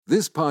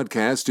This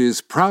podcast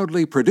is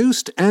proudly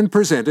produced and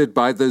presented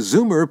by the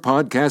Zoomer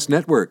Podcast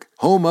Network,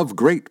 home of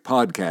great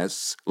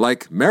podcasts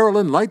like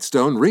Marilyn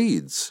Lightstone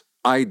Reads,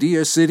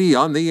 Idea City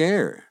on the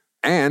Air,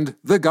 and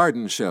The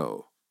Garden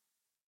Show.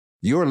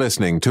 You're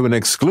listening to an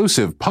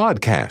exclusive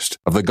podcast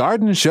of The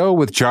Garden Show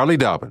with Charlie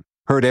Dobbin,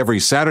 heard every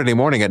Saturday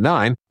morning at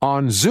 9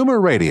 on Zoomer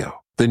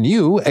Radio, the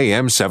new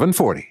AM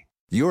 740.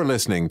 You're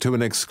listening to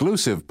an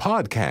exclusive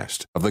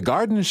podcast of The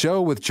Garden Show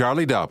with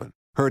Charlie Dobbin,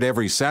 heard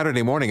every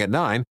Saturday morning at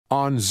 9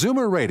 on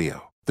Zoomer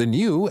Radio, the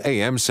new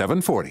AM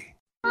 740.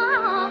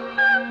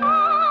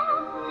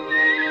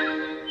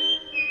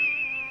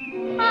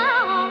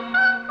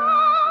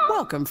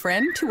 Welcome,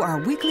 friend, to our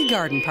weekly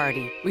garden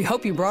party. We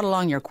hope you brought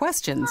along your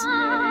questions,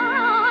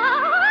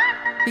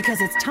 because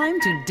it's time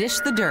to dish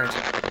the dirt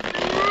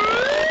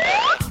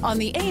on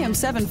the AM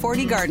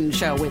 740 Garden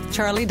Show with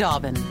Charlie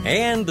Dobbin.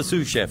 And the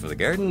sous chef of the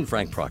garden,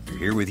 Frank Proctor,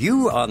 here with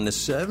you on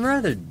this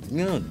rather,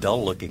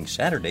 dull-looking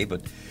Saturday.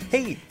 But,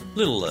 hey,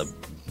 little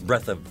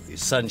breath of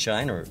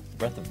sunshine or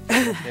breath of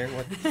air.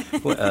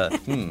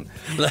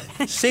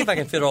 Let's see if I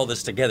can fit all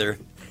this together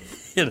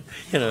in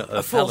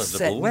a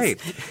palatable way.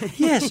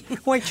 Yes.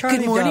 Why, Charlie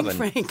Good morning,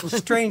 Dobbin. Frank.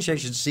 Strange I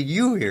should see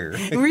you here.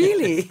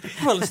 Really?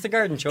 Well, it's the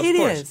garden show, of It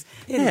course. is.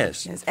 It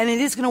is. And it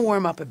is going to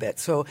warm up a bit.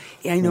 So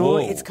I know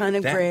it's kind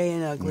of gray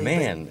and ugly,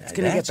 man, but it's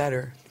going to get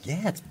better.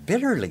 Yeah, it's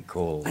bitterly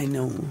cold. I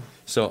know.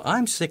 So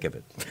I'm sick of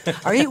it.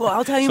 Are you? Well,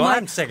 I'll tell you so my...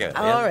 I'm sick of it.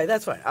 All right,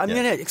 that's fine. I'm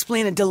going to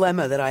explain a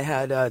dilemma that I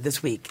had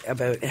this week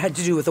about. It had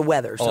to do with the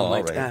weather. So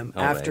all right.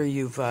 After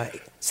you've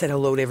said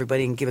hello to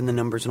everybody and given the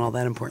numbers and all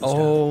that important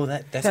stuff. Oh,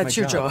 that's my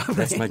your job.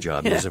 That's my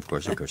job. Yes, of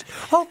course.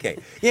 Okay.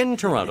 In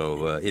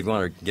Toronto, if you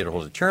want to get a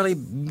hold of Charlie,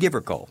 give her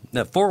a call.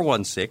 Now,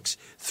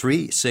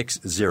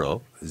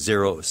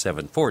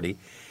 416-360-0740.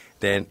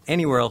 Then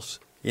anywhere else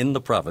in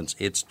the province,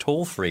 it's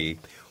toll-free,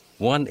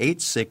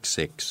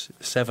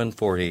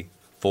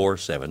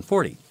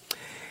 1-866-740-4740.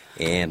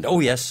 And,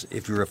 oh, yes,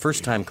 if you're a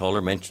first-time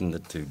caller, mention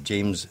it to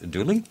James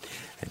Dooley,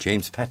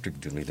 James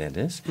Patrick Dooley, that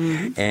is.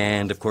 Mm-hmm.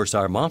 And, of course,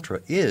 our mantra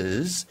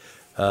is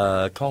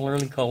call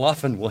early, call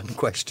often, one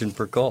question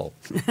per call.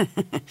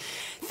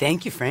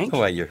 Thank you, Frank.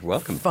 Why, you're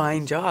welcome.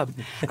 Fine job.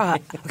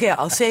 Okay,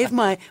 I'll save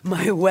my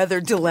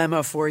weather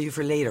dilemma for you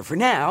for later. For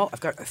now, I've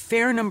got a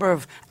fair number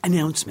of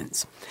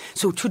announcements.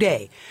 So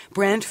today,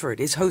 Brantford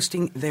is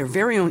hosting their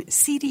very own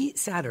Seedy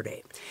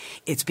Saturday.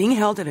 It's being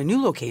held at a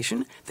new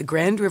location, the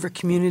Grand River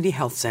Community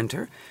Health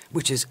Centre,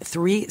 which is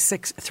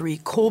 363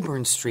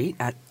 Colburn Street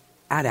at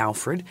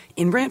Alfred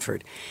in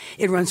Brantford.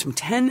 It runs from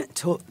 10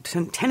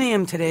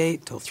 a.m. today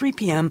till 3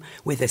 p.m.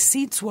 with a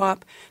seed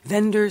swap,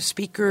 vendors,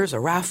 speakers, a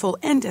raffle,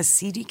 and a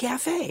CD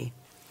cafe.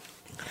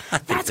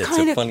 That's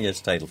the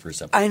funniest title for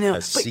something. I know.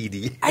 A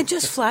CD. I'm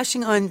just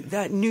flashing on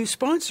that new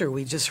sponsor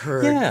we just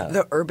heard,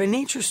 the Urban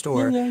Nature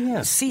Store.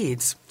 Yeah.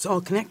 Seeds. It's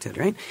all connected,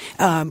 right?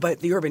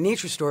 But the Urban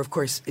Nature Store, of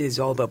course, is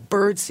all about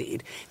bird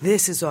seed.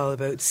 This is all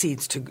about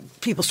seeds.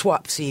 People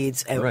swap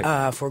seeds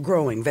for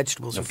growing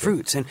vegetables or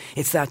fruits, and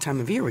it's that time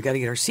of year. We've got to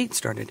get our seeds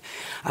started.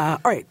 All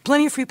right,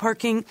 plenty of free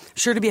parking.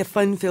 Sure to be a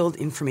fun-filled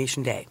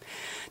information day.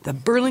 The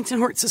Burlington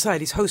Hort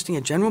Society is hosting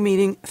a general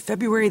meeting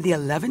February the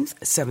 11th,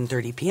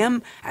 7:30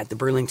 p.m. at the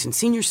Burlington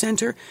Senior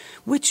Centre,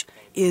 which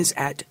is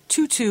at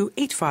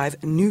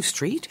 2285 New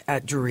Street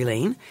at Drury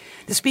Lane.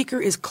 The speaker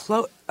is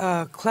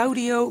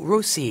Claudio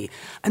Rossi,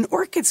 an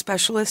orchid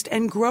specialist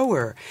and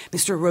grower.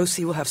 Mr.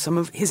 Rossi will have some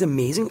of his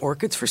amazing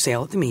orchids for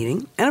sale at the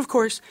meeting. And, of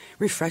course,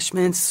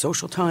 refreshments,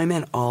 social time,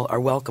 and all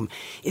are welcome.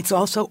 It's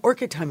also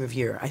orchid time of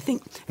year. I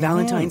think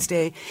Valentine's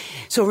Day.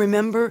 So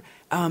remember...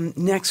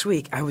 next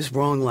week, I was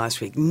wrong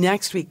last week.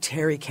 Next week,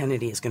 Terry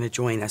Kennedy is going to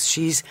join us.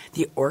 She's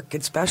the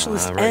orchid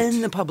specialist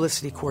and the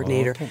publicity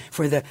coordinator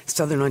for the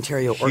Southern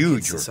Ontario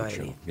Orchid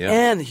Society.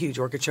 And the huge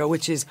orchid show,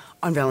 which is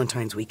on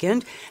Valentine's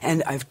weekend.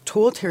 And I've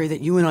told Terry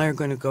that you and I are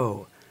going to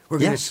go. We're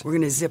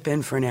going to zip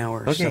in for an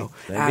hour or so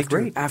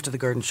after the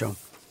garden show.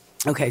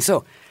 Okay,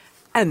 so...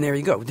 And there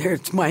you go.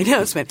 There's my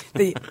announcement.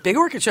 The Big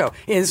Orchid Show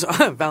is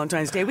on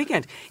Valentine's Day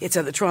weekend. It's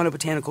at the Toronto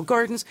Botanical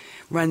Gardens.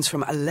 Runs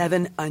from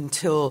 11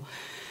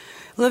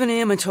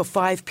 a.m. until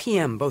 5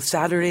 p.m., both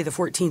Saturday the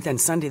 14th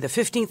and Sunday the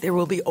 15th. There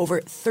will be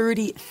over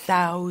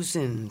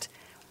 30,000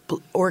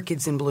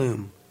 orchids in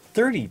bloom.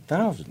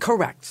 30,000?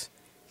 Correct.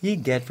 Ye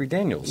Godfrey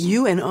Daniels.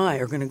 You and I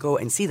are going to go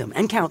and see them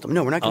and count them.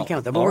 No, we're not going to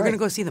count them, but we're going to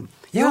go see them.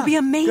 Yeah, you'll be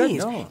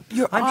amazed. Good,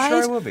 no. I'm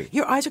sure I will be.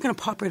 Your eyes are going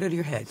to pop right out of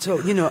your head.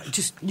 So, you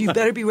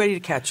better be ready to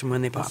catch them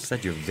when they pop. That's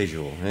such a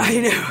visual.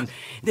 I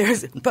know.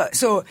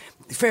 So,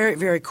 very,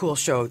 very cool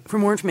show. For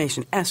more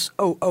information, soos.ca.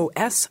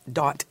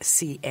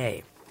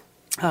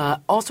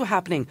 Also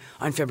happening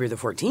on February the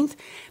 14th,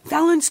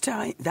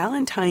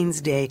 Valentine's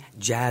Day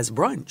Jazz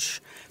Brunch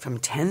from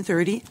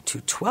 10:30 to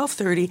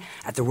 12:30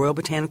 at the Royal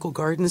Botanical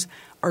Gardens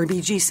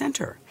RBG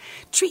Centre.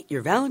 Treat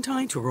your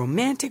Valentine to a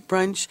romantic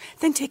brunch,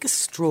 then take a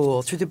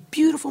stroll through the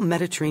beautiful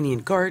Mediterranean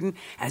garden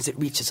as it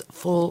reaches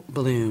full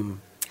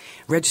bloom.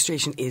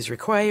 Registration is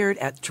required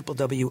at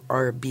www.rbg.ca.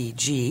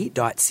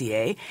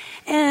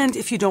 And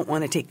if you don't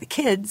want to take the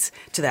kids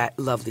to that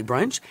lovely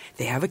brunch,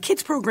 they have a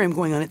kids program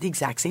going on at the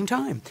exact same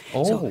time.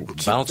 Oh,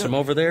 bounce them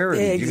over there.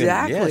 And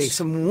exactly. You can, yes.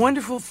 Some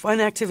wonderful,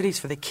 fun activities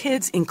for the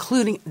kids,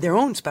 including their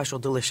own special,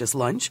 delicious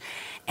lunch.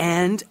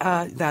 And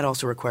that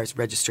also requires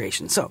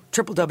registration. So,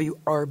 www.rbg.ca.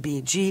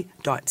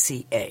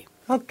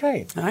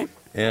 Okay. All right.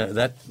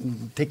 That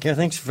take care of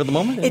things for the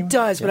moment? It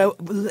does, but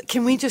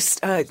can we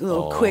just a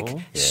little quick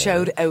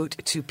shout out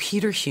to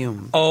Peter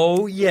Hume?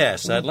 Oh,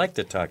 yes. I'd like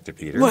to talk to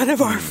Peter. One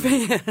of our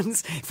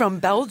fans from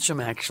Belgium,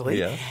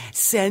 actually,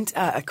 sent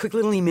a quick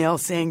little email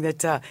saying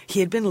that he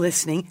had been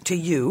listening to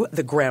you,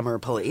 the Grammar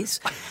Police,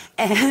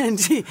 and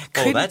he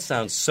couldn't... Oh, that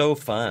sounds so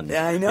fun.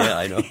 I know. Yeah,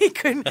 I know. He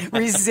couldn't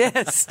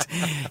resist.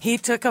 He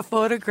took a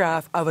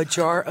photograph of a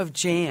jar of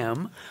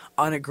jam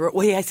on a grill.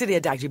 Well, I said he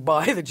had to actually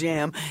buy the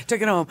jam,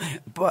 took it home,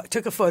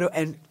 took a photo,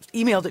 and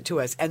emailed it to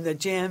us. And the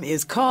jam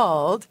is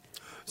called...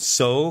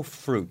 So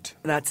Fruit.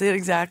 That's it,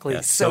 exactly.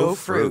 Yeah, So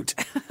Fruit.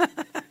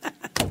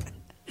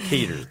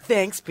 Peter.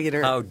 Thanks,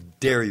 Peter. How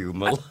dare you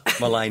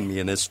malign me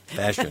in this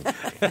fashion.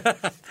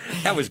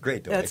 That was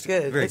great, though. That's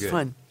good. Very It's good.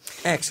 fun.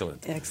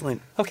 Excellent. Excellent.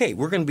 Okay,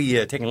 we're going to be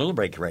taking a little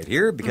break right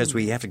here because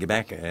we have to get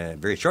back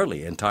very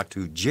shortly and talk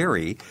to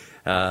Jerry.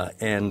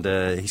 And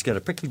he's got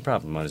a prickly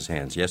problem on his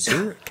hands. Yes,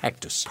 sir?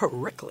 Cactus.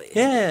 Prickly.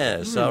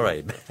 Yes, all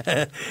right.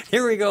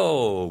 Here we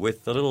go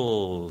with the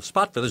little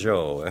spot for the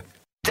show.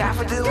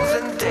 Daffodils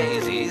and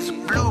daisies,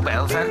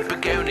 bluebells and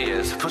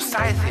begonias,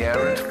 forsythia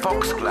and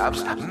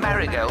foxgloves,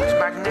 marigolds,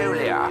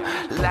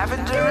 magnolia,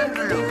 lavender and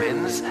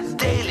lupins,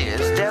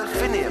 dahlias,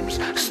 delphiniums,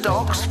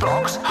 stalks,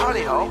 phlox,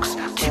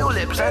 hollyhocks,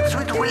 tulips and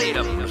sweet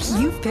williams.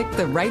 You've picked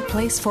the right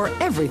place for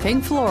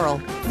everything floral.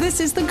 This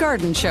is The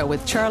Garden Show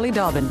with Charlie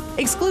Dobbin,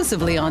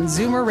 exclusively on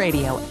Zoomer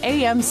Radio,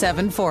 AM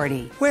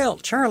 740. Well,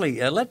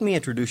 Charlie, let me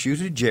introduce you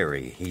to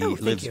Jerry. He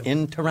lives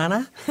in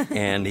Tirana,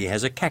 and he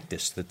has a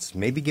cactus that's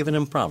maybe giving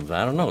him problems.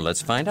 I don't know.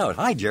 Let's find out.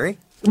 Hi, Jerry.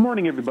 Good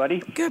morning, everybody.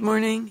 Good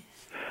morning.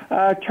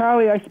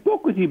 Charlie, I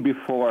spoke with you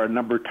before a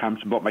number of times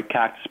about my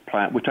cactus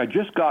plant, which I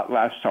just got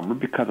last summer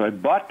because I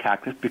bought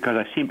cactus because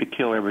I seem to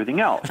kill everything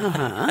else.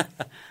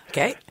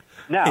 Okay.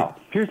 Now,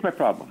 here's my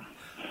problem.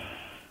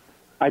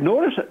 I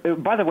noticed,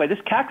 by the way,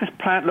 this cactus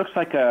plant looks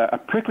like a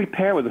prickly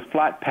pear with the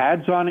flat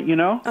pads on it, you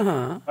know?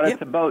 But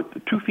it's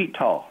about 2 feet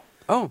tall.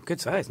 Oh,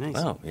 good size. Nice.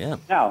 Oh, yeah.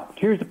 Now,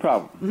 here's the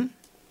problem.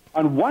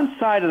 On one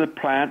side of the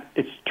plant,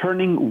 it's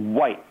turning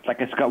white,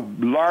 like it's got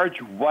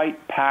large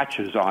white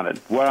patches on it.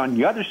 While on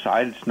the other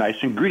side, it's nice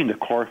and green. The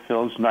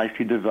chlorophyll is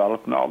nicely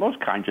developed and all those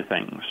kinds of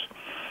things.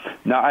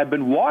 Now, I've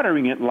been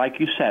watering it, like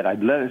you said.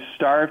 I'd let it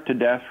starve to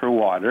death for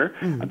water,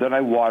 and then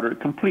I water it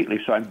completely.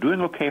 So I'm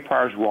doing okay as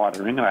far as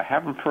watering, and I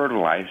haven't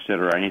fertilized it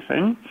or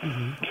anything.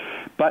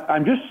 But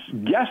I'm just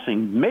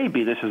guessing,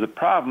 maybe this is a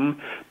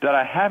problem, that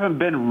I haven't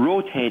been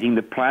rotating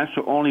the plant,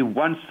 so only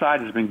one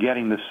side has been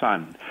getting the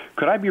sun.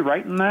 Could I be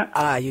right in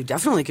that? You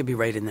definitely could be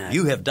right in that.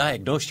 You have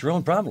diagnosed your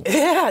own problem.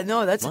 Yeah,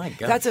 no, that's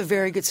a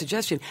very good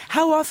suggestion.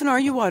 How often are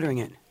you watering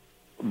it?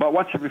 About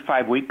once every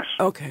 5 weeks.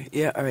 Okay,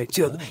 yeah, all right.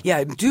 So,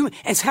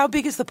 and how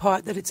big is the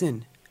pot that it's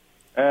in?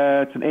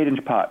 It's an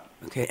 8-inch pot.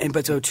 Okay,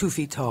 but so 2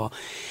 feet tall.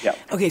 Yeah.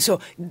 Okay, so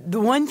the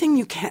one thing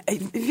you can't,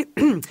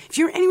 if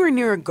you're anywhere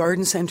near a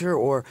garden center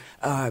or,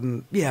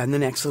 in the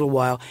next little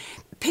while,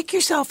 pick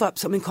yourself up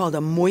something called a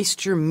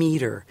moisture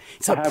meter.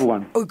 I have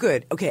one. Oh,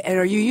 good. Okay, and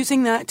are you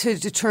using that to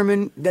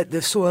determine that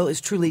the soil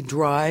is truly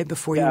dry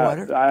before you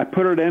water? I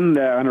put it in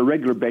on a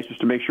regular basis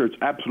to make sure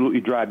it's absolutely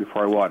dry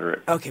before I water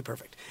it. Okay,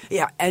 perfect.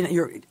 Yeah, and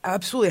you're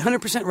absolutely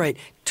 100% right.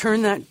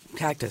 Turn that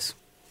cactus.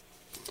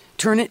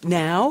 Turn it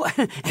now,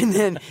 and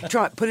then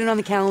put it on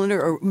the calendar,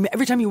 or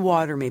every time you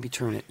water, maybe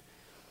turn it.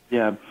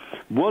 Yeah.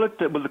 Will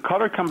the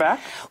color come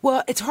back?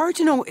 Well, it's hard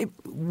to know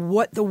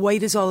what the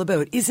white is all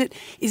about. Is it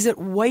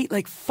white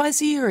like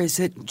fuzzy, or is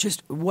it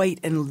just white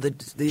and the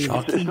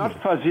It's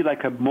not fuzzy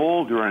like a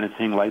mold or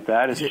anything like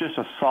that. It's just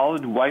a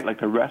solid white,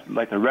 like the rest of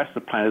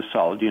the plant is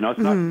solid. You know, it's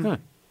not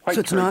quite. So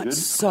it's not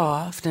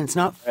soft and it's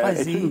not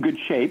fuzzy. It's in good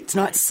shape. It's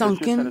not sunken.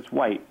 It's just that it's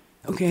white.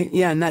 Okay,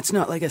 yeah, and that's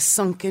not like a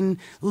sunken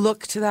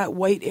look to that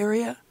white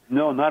area?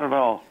 No, not at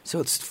all. So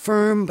it's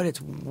firm, but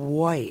it's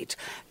white.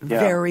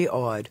 Yeah. Very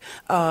odd.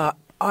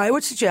 I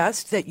would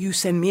suggest that you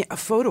send me a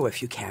photo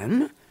if you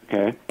can.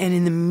 Okay. And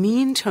in the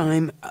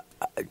meantime,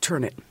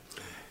 turn it.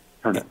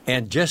 Turn it.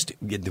 And just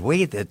the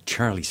way that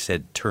Charlie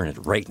said turn it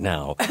right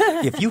now,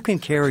 if you can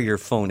carry your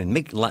phone and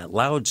make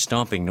loud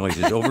stomping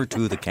noises over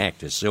to the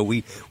cactus so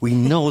we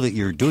know that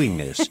you're doing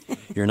this.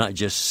 You're not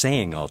just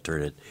saying I'll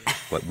turn it,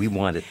 but we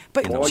want it.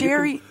 But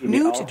Jerry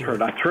knew to do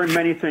it. I've turned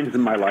many things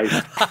in my life.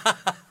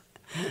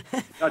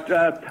 But,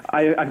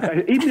 I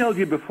emailed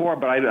you before,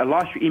 but I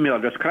lost your email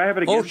address. Can I have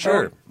it again? Oh,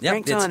 sure. Yep,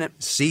 Frank's on it.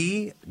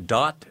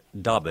 C.Dobbin,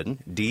 Dobbin,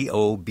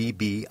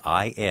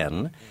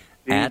 C.Dobbin.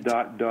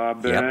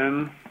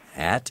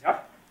 at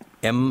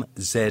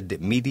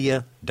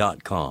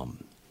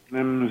mzmedia.com.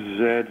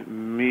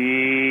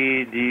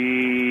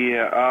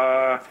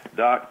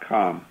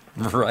 mzmedia.com.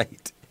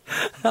 Right.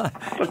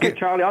 Okay,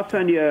 Charlie, I'll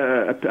send you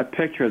a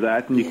picture of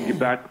that, and you can get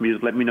back to me.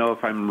 Let me know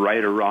if I'm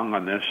right or wrong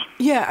on this.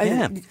 Yeah,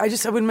 I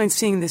wouldn't mind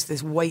seeing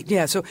this white.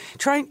 Yeah, so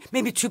try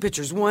maybe 2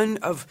 pictures, one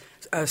of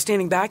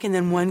standing back, and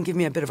then one give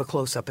me a bit of a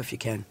close up if you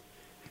can.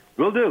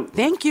 Will do.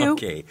 Thank you.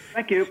 Okay.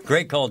 Thank you.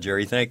 Great call,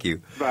 Jerry. Thank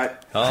you. Bye.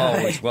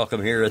 Always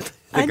welcome here at the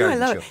I know, I Garden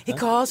love Show. it. He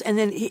calls and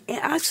then he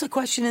asks a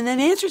question and then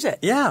answers it.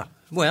 Yeah.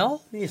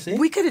 Well, you see.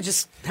 We could have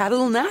just had a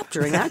little nap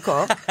during that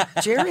call.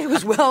 Jerry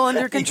was well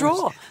under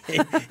control.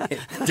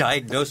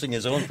 Diagnosing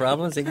his own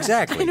problems?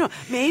 Exactly. I know.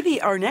 Maybe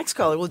our next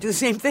caller will do the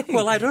same thing.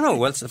 Well, I don't know.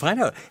 Let's find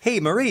out.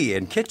 Hey, Marie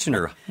in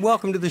Kitchener,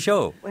 welcome to the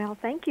show. Well,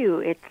 thank you.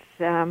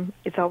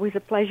 It's always a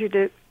pleasure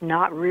to,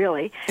 not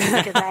really,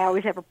 because I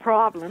always have a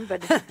problem,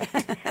 but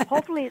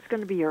hopefully it's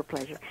going to be your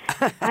pleasure.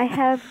 I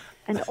have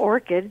an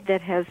orchid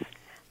that has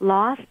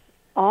lost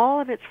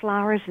all of its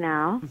flowers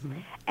now,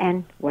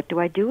 and what do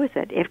I do with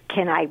it?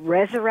 Can I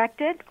resurrect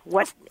it?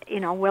 Will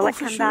it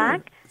come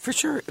back? For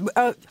sure.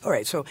 All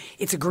right, so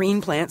it's a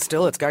green plant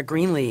still. It's got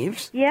green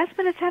leaves. Yes,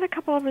 but it's had a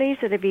couple of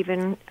leaves that have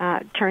even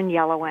turned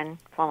yellow and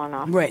fallen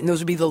off. Right, and those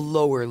would be the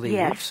lower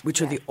leaves,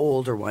 which are the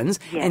older ones.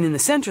 Yes. And in the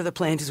center of the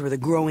plant is where the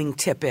growing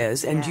tip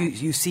is. And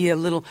you see a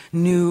little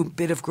new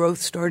bit of growth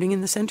starting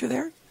in the center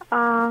there?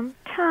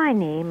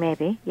 Tiny,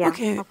 maybe. Yeah.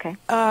 Okay.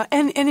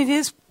 And it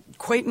is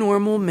quite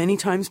normal. Many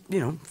times,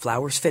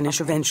 flowers finish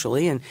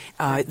eventually. And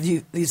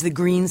is the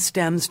green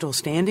stem still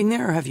standing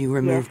there, or have you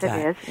removed that?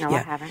 Yes, it is. No, I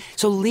haven't.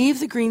 So leave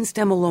the green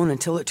stem alone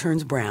until it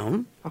turns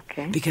brown.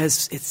 Okay.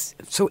 Because it's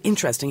so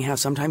interesting how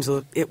sometimes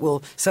it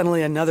will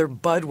suddenly another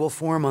bud will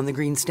form on the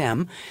green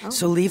stem. Oh.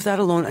 So leave that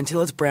alone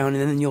until it's brown,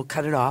 and then you'll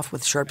cut it off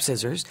with sharp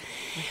scissors.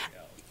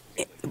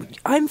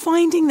 I'm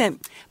finding that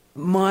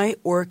my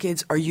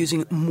orchids are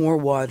using more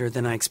water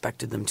than I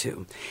expected them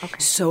to. Okay.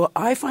 So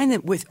I find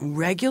that with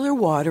regular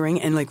watering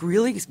and like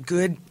really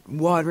good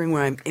watering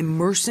where I'm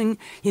immersing,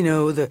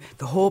 the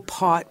whole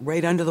pot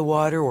right under the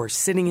water or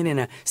sitting it in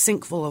a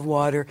sink full of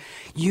water,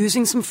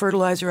 using some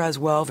fertilizer as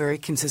well very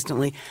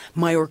consistently,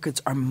 my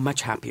orchids are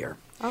much happier.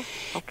 Oh,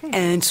 okay.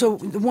 And so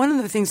one of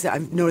the things that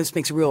I've noticed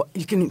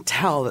you can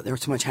tell that they're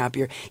so much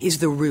happier is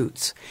the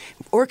roots.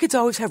 Orchids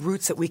always have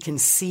roots that we can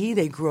see.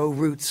 They grow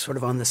roots sort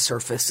of on the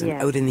surface and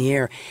out in the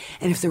air.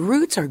 And if the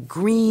roots are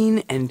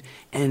green and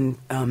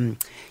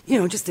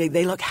just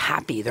they look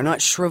happy. They're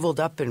not shriveled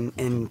up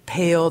and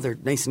pale. They're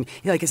nice and,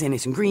 like I say,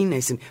 nice and green,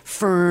 nice and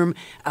firm.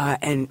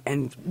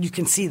 And you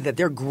can see that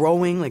they're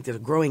growing, like there's a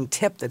growing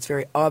tip that's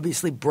very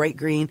obviously bright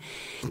green.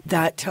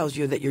 That tells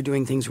you that you're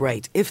doing things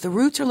right. If the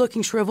roots are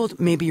looking shriveled,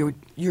 maybe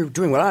you're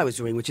doing what I was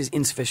doing, which is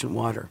insufficient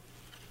water.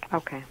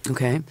 Okay.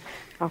 Okay.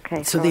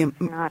 Okay. So it's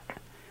not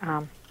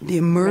the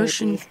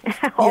immersion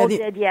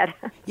dead yet.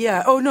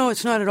 Yeah. Oh no,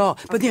 it's not at all.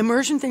 But the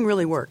immersion thing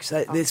really works.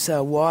 This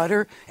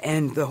water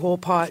and the whole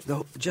pot,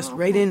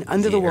 right in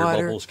under the water.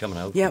 Air bubbles coming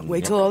out. Yeah.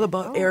 Wait till all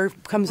the air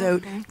comes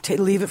out.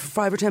 Leave it for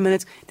 5 or 10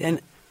 minutes. Then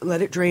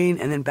let it drain,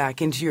 and then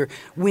back into your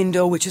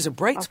window, which is a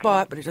bright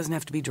spot, but it doesn't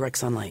have to be direct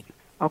sunlight.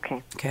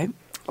 Okay. Okay.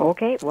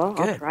 Okay, well,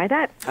 Good. I'll try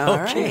that. All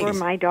right. Or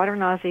my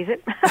daughter-in-law sees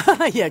it.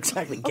 Yeah,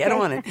 exactly. Get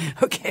on it.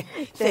 Okay.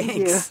 Thank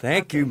you.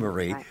 Thank you,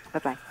 Marie. Right.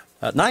 Bye-bye.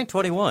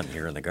 9:21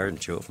 here in the Garden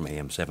Show from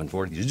AM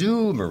 740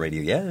 Zoomer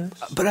Radio. Yes.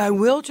 But I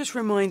will just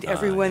remind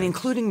everyone,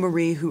 including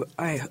Marie, who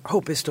I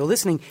hope is still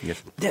listening,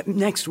 that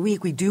next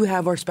week we do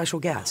have our special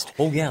guest.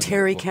 Oh, yeah.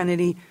 Terry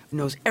Kennedy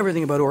knows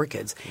everything about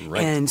orchids.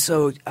 Right. And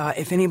so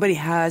if anybody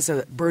has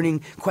a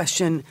burning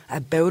question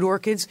about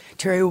orchids,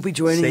 Terry will be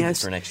joining us.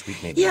 Save it for next week,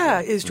 maybe. Yeah,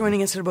 is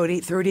joining us at about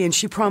 8:30, and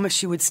she promised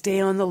she would stay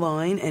on the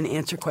line and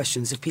answer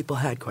questions if people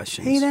had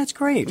questions. Hey, that's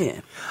great.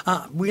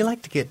 Yeah. We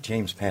like to get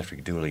James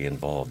Patrick Dooley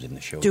involved in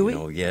the show. Do we?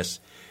 Yes.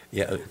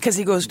 Yeah, because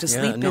he goes to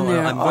sleep in there.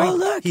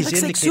 Look, he's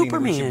looks like indicating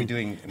Superman. that we should be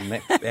doing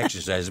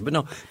exercises. But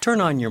no, turn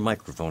on your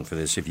microphone for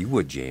this, if you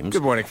would, James.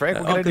 Good morning, Frank.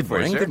 What can I do good for you,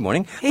 morning. sir? Good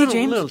morning. Hey,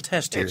 James. Little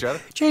test here. Hey, Charlie.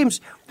 James,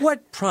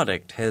 what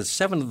product has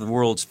 7 of the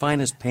world's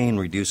finest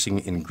pain-reducing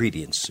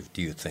ingredients,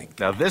 do you think?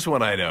 Now, this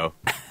one I know.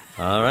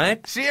 All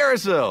right. Sierra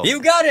Sil.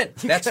 You got it.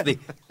 That's the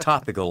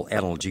topical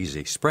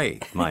analgesic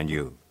spray, mind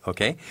you.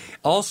 Okay.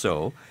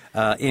 Also,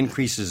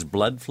 increases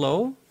blood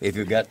flow. If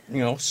you've got,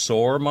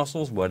 sore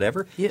muscles,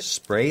 whatever,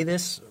 spray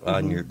this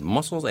on your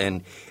muscles,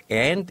 and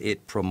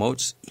it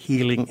promotes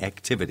healing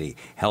activity.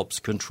 Helps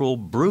control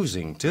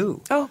bruising,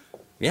 too. Oh,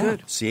 yeah.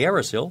 good.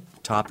 Sierra Sil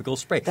topical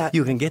spray.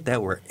 You can get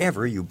that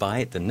wherever you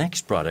buy the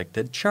next product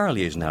that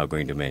Charlie is now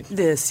going to make.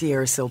 The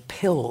Sierra Sil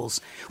pills,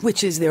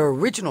 which is their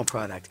original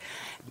product.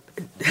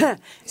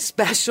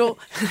 Special,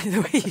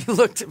 the way you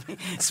looked at me,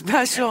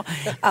 special,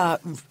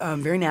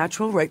 very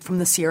natural, right from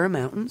the Sierra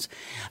Mountains,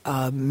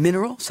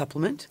 mineral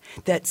supplement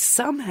that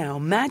somehow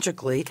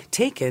magically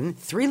taken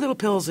 3 little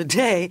pills a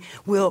day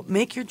will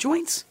make your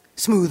joints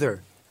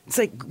smoother. It's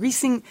like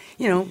greasing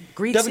the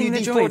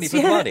WD-40 joints. for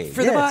the body.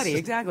 For the Yes. body,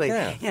 exactly.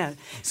 Yeah.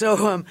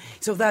 So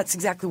that's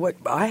exactly what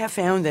I have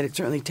found, that it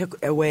certainly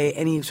took away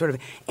any sort of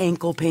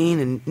ankle pain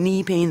and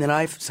knee pain that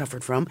I've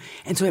suffered from.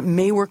 And so it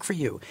may work for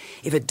you.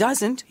 If it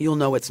doesn't, you'll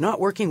know it's not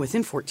working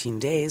within 14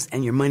 days,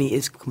 and your money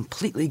is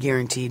completely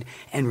guaranteed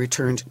and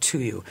returned to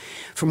you.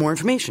 For more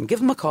information, give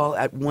them a call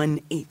at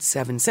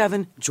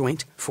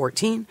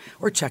 1-877-JOINT-14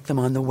 or check them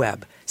on the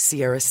web,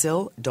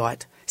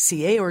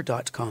 sierrasil.ca or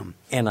 .com.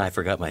 And I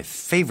forgot my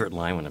favorite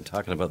line when I'm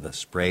talking about the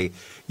spray.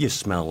 You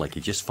smell like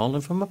you just fallen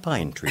from a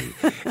pine tree.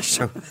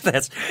 So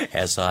that's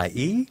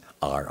SIERRASIL.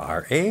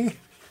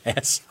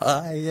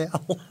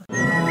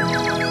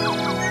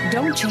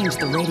 Don't change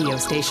the radio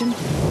station.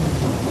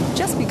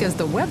 Just because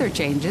the weather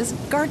changes,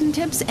 garden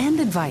tips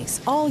and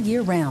advice all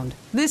year round.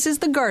 This is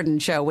The Garden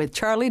Show with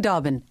Charlie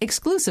Dobbin,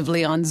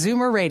 exclusively on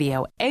Zoomer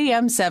Radio,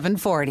 AM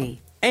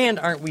 740. And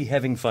aren't we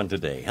having fun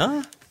today,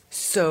 huh?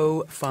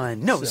 So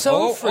fun. No,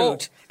 so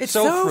fruit. It's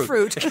so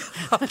fruit.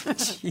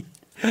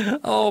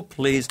 Oh,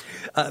 please.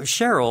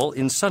 Cheryl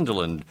in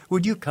Sunderland,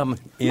 would you come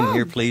in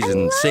here, please,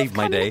 and save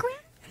my day?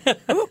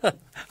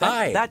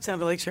 Hi. That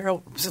sounded like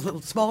Cheryl was a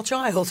little small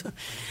child.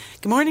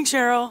 Good morning,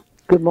 Cheryl.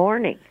 Good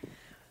morning.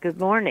 Good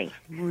morning.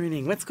 Good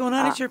morning. What's going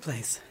on at your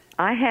place?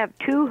 I have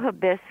 2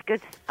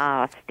 hibiscus,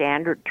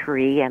 standard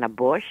tree, and a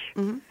bush.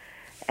 Mm-hmm.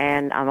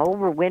 And I'm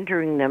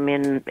overwintering them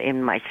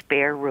in my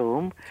spare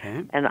room.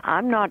 Okay. And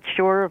I'm not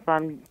sure if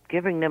I'm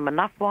giving them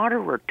enough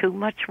water or too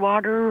much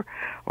water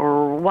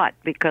or what,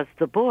 because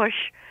the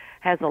bush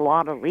has a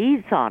lot of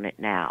leaves on it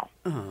now.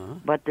 Uh-huh.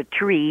 But the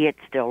tree, it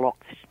still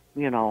looks,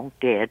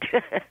 dead.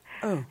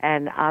 Oh.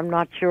 And I'm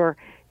not sure.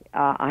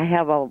 I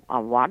have a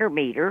water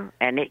meter,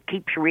 and it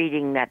keeps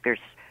reading that there's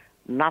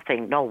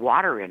no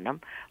water in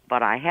them.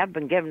 But I have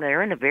been giving,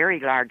 they're in a very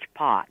large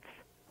pots.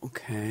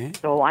 Okay.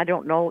 So I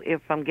don't know if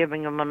I'm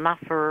giving them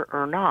enough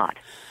or not.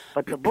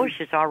 But the bush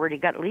has already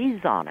got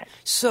leaves on it.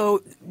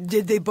 So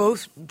did they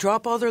both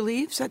drop all their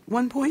leaves at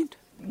one point?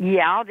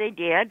 Yeah, they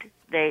did.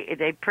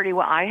 They pretty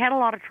well. I had a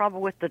lot of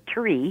trouble with the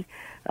tree,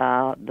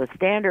 the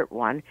standard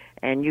one,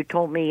 and you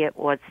told me it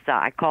was,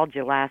 I called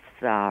you in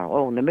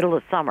the middle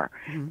of summer,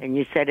 mm-hmm. and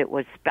you said it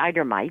was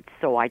spider mites,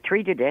 so I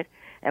treated it,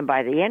 and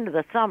by the end of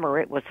the summer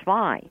it was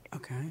fine.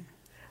 Okay.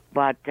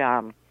 But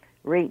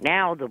right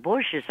now, the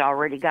bush has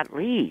already got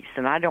leaves,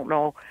 and I don't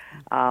know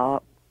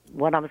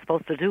what I'm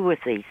supposed to do with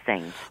these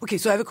things. Okay,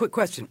 so I have a quick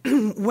question.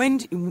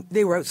 When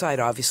they were outside,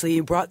 obviously,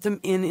 you brought them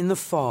in the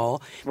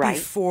fall, right,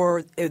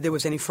 before there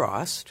was any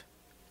frost.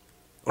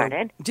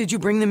 Pardon? Did you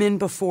bring them in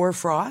before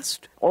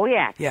frost? Oh,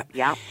 yeah.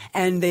 Yeah.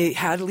 And they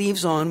had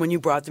leaves on when you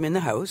brought them in the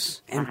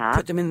house and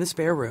put them in the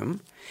spare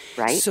room.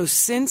 Right. So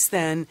since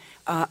then,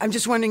 I'm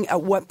just wondering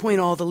at what point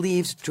all the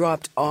leaves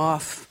dropped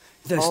off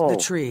the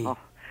tree.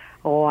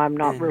 Oh, I'm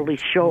not really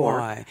sure.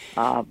 Why?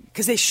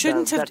 Because they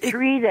shouldn't have... The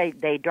tree,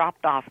 they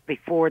dropped off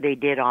before they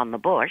did on the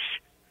bush.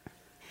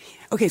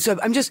 Okay, so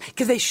I'm just...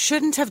 Because they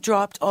shouldn't have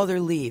dropped all their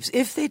leaves.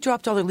 If they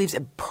dropped all their leaves,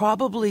 it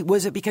probably...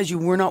 Was it because you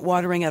were not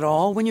watering at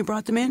all when you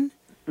brought them in?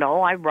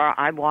 No,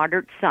 I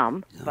watered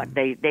some, but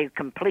they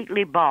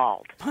completely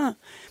bald. Huh.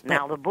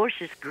 Now, the bush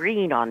is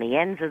green on the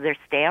ends of their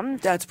stems.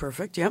 That's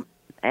perfect, yep.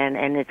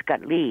 And it's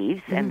got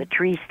leaves, and the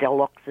tree still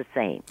looks the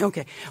same.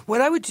 Okay.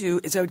 What I would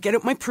do is I would get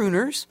out my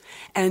pruners,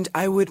 and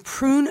I would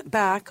prune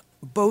back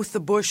both the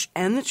bush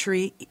and the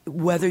tree,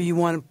 whether you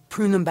want to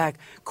prune them back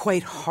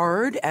quite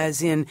hard,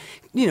 as in,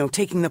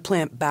 taking the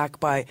plant back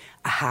by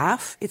a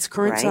half its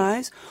current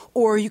size,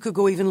 or you could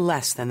go even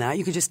less than that.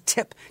 You could just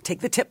take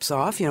the tips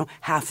off,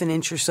 half an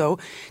inch or so,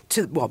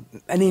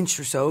 an inch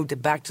or so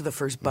back to the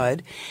first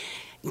bud.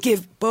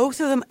 Give both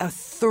of them a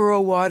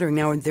thorough watering.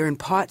 Now, they're in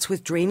pots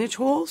with drainage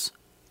holes.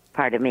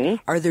 Pardon me?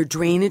 Are there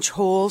drainage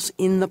holes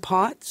in the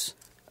pots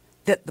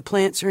that the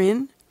plants are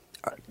in?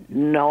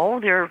 No,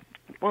 they're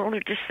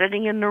just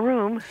sitting in the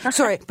room.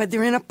 Sorry, but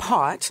they're in a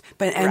pot.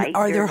 Right,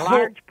 are there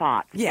large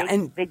pots? Yeah,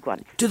 big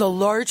ones. Do the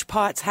large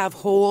pots have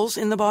holes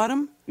in the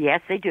bottom?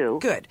 Yes, they do.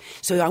 Good.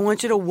 So I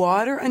want you to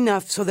water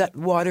enough so that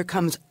water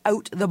comes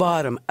out the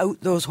bottom,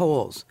 out those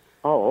holes.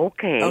 Oh,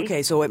 okay.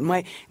 Okay, so it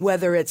might,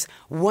 whether it's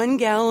 1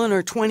 gallon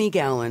or 20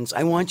 gallons,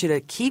 I want you to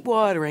keep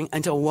watering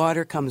until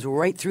water comes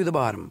right through the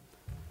bottom.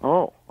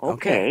 Oh,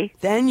 okay.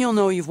 Then you'll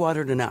know you've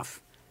watered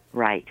enough.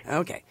 Right.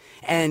 Okay.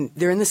 And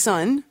they're in the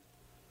sun,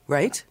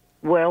 right?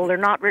 Well, they're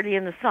not really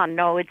in the sun.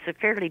 No, it's a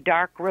fairly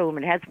dark room.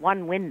 It has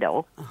one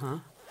window. Uh-huh.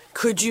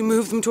 Could you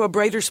move them to a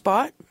brighter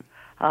spot?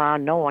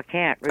 No, I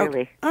can't,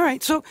 really. Okay. All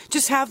right, so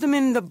just have them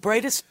in the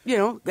brightest,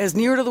 as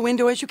near to the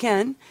window as you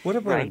can. What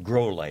about a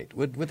grow light?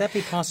 Would that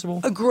be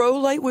possible? A grow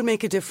light would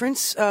make a difference,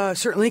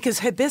 certainly, because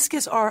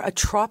hibiscus are a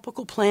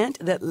tropical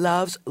plant that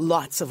loves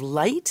lots of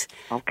light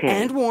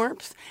and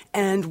warmth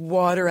and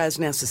water as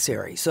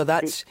necessary. So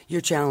that's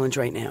your challenge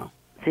right now.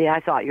 See,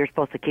 I thought you were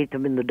supposed to keep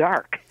them in the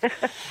dark.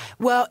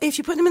 Well, if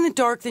you put them in the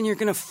dark, then you're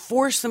going to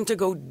force them to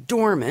go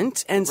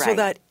dormant, and so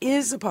that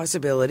is a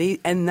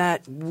possibility, and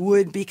that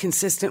would be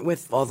consistent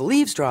with all the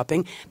leaves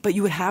dropping, but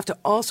you would have to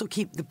also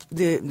keep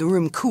the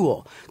room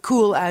cool.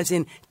 Cool as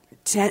in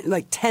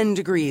 10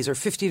 degrees or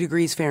 50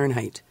 degrees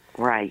Fahrenheit.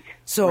 Right.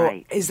 So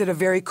right. is it a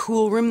very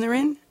cool room they're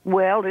in?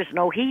 Well, there's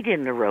no heat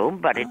in the room,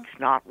 but it's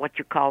not what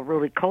you call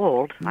really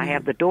cold. I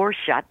have the door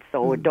shut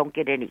so it don't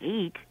get any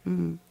heat.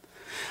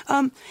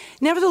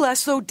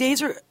 Nevertheless, though,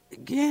 days are...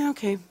 Yeah,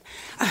 okay.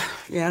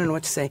 Yeah, I don't know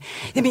what to say.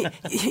 I mean,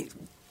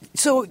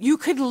 so you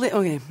could...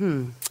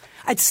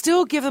 I'd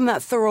still give them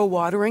that thorough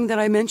watering that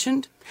I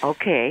mentioned.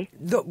 Okay.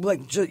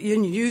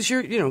 Use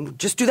your,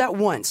 just do that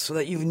once so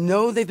that you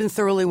know they've been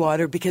thoroughly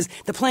watered, because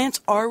the plants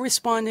are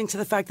responding to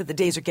the fact that the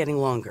days are getting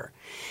longer.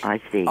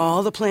 I see.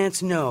 All the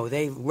plants know.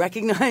 They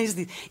recognize,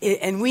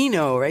 and we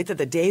know, right, that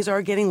the days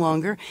are getting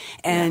longer,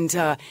 and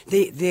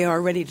they are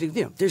ready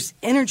to, there's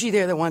energy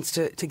there that wants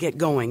to get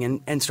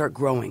going and start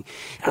growing.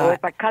 So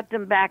if I cut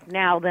them back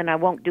now, then I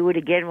won't do it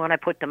again when I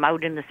put them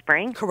out in the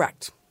spring?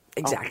 Correct.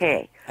 Exactly.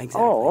 Okay.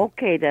 Exactly. Oh,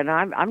 okay, then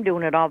I'm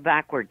doing it all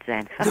backwards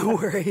then. No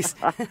worries.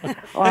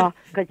 Well,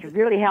 because you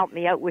really helped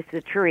me out with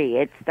the tree.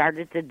 It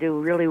started to do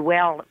really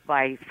well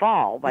by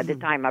fall, by the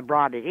time I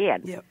brought it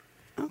in. Yep.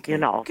 Okay.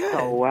 Good.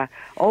 So,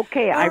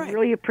 okay, I right.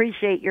 really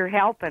appreciate your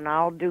help, and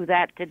I'll do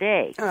that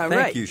today.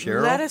 Thank you,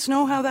 Cheryl. Let us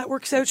know how that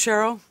works out,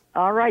 Cheryl.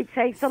 All right,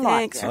 thanks a lot.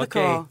 Thanks for the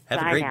Okay, call. have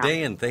Bye a great now.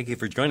 day, and thank you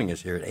for joining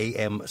us here at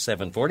AM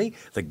 740,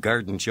 The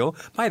Garden Show.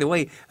 By the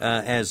way,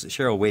 as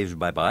Cheryl waves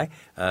bye-bye,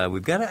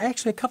 we've got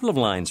actually a couple of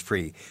lines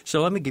free.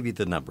 So let me give you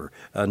the number.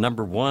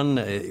 Number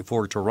one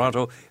for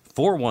Toronto,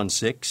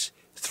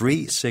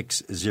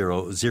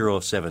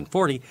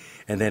 416-360-0740.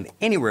 And then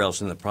anywhere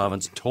else in the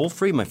province,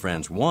 toll-free, my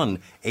friends,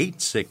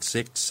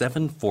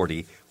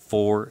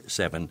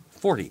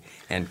 1-866-740-4740.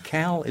 And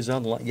Cal is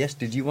on the line. Yes,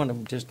 did you want to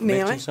just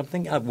mention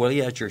something? Well,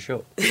 yeah, it's your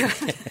show.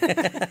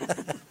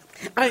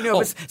 I know,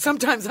 but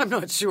sometimes I'm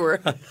not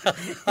sure.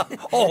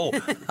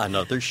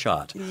 Another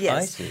shot. Yes.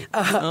 I see.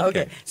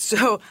 Okay.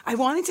 So I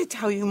wanted to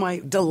tell you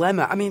my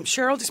dilemma. I mean,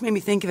 Cheryl just made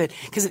me think of it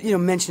because,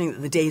 mentioning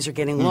that the days are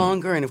getting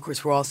longer, and of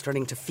course we're all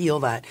starting to feel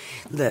that,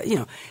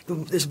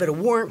 there's a bit of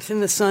warmth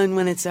in the sun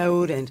when it's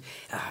out, and,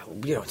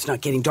 it's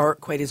not getting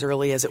dark quite as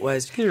early as it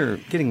was. You're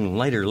getting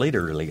lighter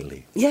later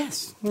lately.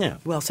 Yes. Yeah.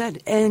 Well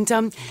said. And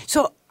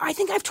so I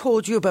think I've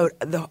told you about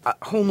the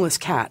homeless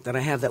cat that I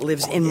have that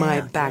lives in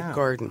my back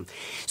garden.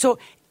 So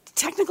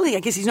technically, I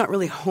guess he's not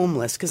really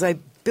homeless because I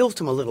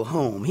built him a little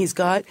home. He's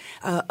got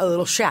a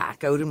little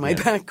shack out in my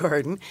back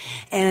garden,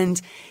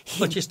 and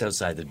just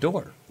outside the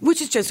door.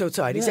 Which is just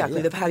outside,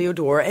 exactly, the patio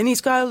door. And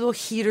he's got a little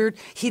heated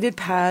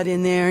pad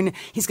in there, and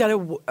he's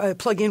got a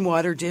plug-in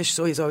water dish,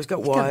 so he's always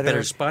got water. Got a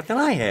better spot than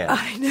I have.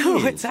 I know.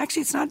 Jeez.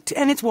 It's not,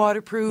 and it's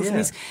waterproof,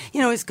 and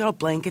he's got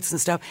blankets and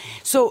stuff.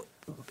 So,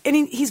 and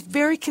he's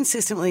very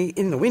consistently,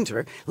 in the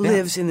winter,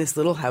 lives in this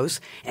little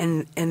house,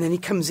 and then he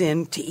comes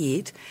in to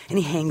eat, and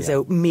he hangs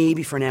out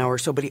maybe for an hour or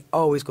so, but he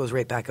always goes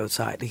right back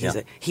outside.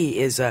 He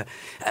is a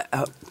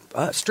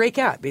stray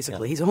cat,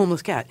 basically. He's a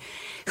homeless cat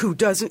who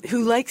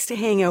likes to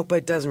hang out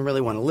but doesn't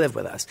really want to live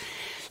with us.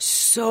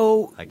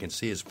 So I can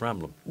see his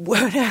problem.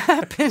 What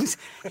happened?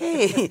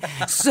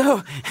 Because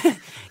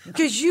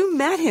you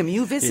met him.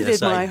 You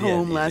visited my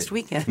home last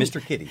weekend.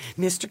 Mr. Kitty.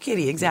 Mr.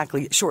 Kitty,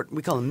 exactly. Short.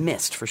 We call him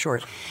Mist for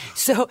short.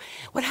 So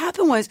what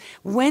happened was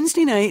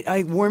Wednesday night,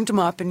 I warmed him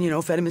up and,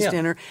 fed him his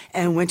dinner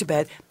and went to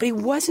bed. But he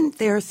wasn't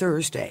there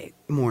Thursday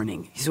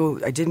morning. So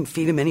I didn't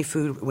feed him any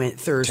food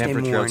Thursday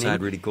morning. Temperature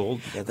outside really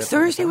cold?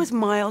 Thursday was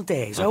mild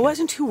day. So I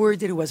wasn't too worried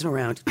that he wasn't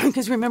around.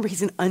 Because remember,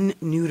 he's an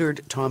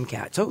unneutered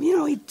tomcat. So,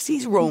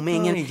 he's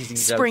roaming and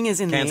spring is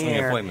in the air.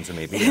 Canceling appointments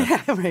maybe.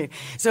 Yeah, right.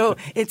 So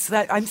it's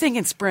that, I'm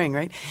thinking spring,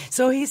 right?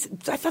 So I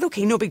thought,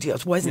 okay, no big deal.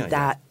 It wasn't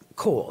that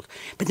cold.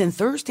 But then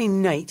Thursday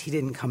night, he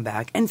didn't come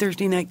back, and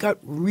Thursday night got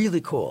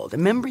really cold.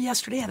 Remember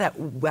yesterday, that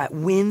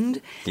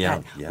wind,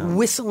 that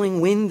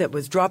whistling wind that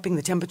was dropping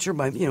the temperature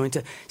by,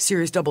 into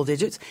serious double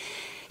digits?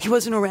 He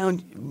wasn't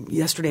around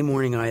yesterday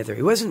morning either.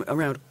 He wasn't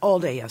around all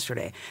day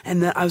yesterday,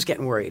 and I was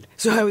getting worried.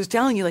 So I was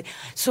telling you,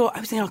 so I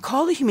was saying, I'll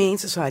call the Humane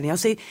Society, and I'll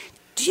say,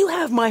 do you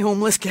have my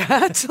homeless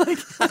cat?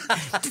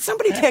 Did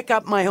somebody pick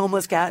up my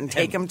homeless cat and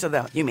take him to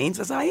the Humane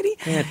Society?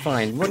 Yeah,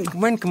 fine.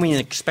 When can we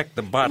expect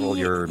the bottle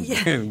you're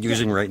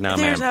using right now,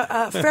 There's ma'am?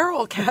 a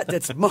feral cat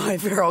that's my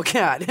feral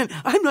cat, and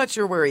I'm not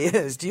sure where he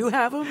is. Do you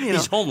have him?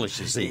 He's homeless,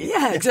 you see.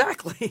 Yeah,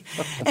 exactly.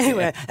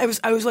 Anyway, I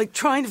was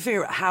trying to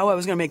figure out how I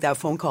was going to make that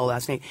phone call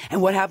last night,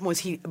 and what happened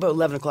was about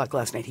 11 o'clock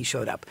last night he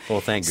showed up. Well,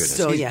 thank goodness.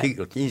 So,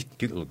 he's a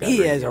cute little guy.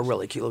 He is a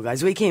really cute little guy.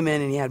 So he came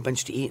in and he had a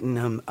bunch to eat,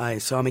 and I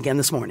saw him again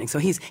this morning. So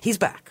he's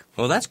back.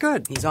 Well, that's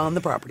good. He's on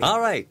the property.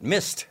 All right,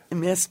 Mist.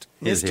 Mist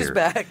is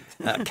back.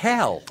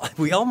 Cal,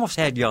 we almost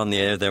had you on the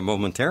air there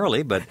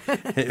momentarily, but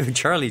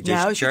Charlie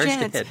just charged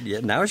ahead. Yeah,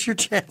 now is your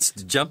chance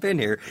to jump in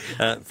here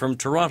from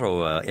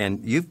Toronto.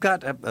 And you've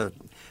got a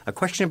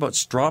question about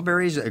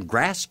strawberries,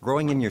 grass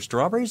growing in your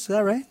strawberries. Is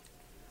that right?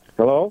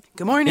 Hello?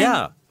 Good morning.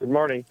 Yeah. Good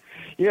morning.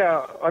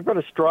 Yeah, I've got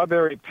a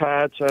strawberry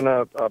patch and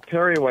a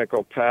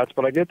periwinkle patch,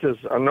 but I get this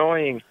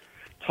annoying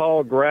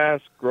tall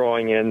grass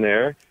growing in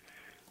there.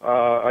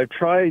 I've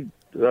tried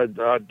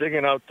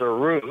digging out the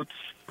roots,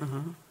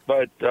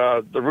 but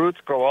the roots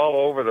go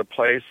all over the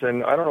place,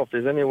 and I don't know if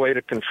there's any way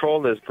to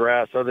control this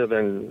grass other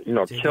than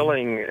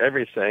killing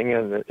everything,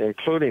 and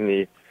including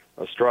the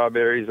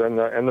strawberries and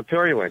the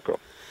periwinkle.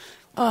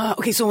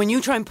 Okay, so when you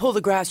try and pull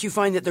the grass, you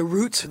find that the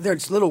roots,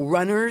 there's little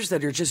runners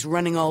that are just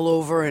running all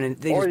over, and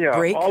they just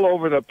break? All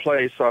over the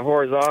place,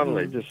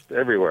 horizontally, just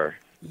everywhere.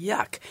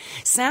 Yuck.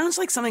 Sounds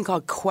like something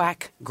called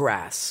quack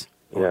grass.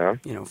 Yeah.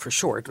 For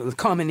short. The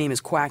common name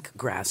is quack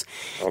grass.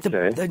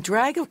 Okay. The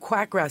drag of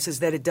quack grass is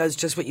that it does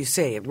just what you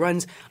say. It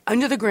runs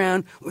under the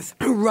ground with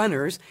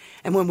runners,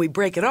 and when we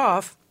break it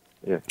off,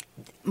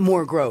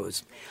 more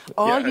grows.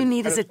 All you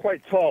need is it's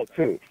quite tall,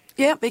 too.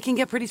 Yeah, they can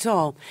get pretty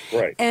tall.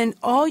 Right. And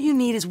all you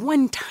need is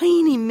one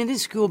tiny,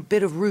 minuscule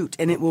bit of root,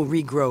 and it will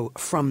regrow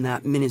from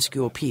that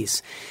minuscule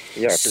piece.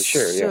 Yeah, for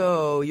sure,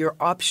 So your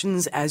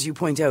options, as you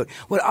point out.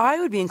 What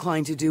I would be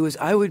inclined to do is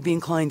I would be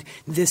inclined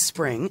this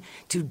spring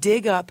to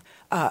dig up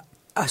a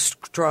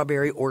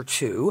strawberry or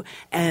two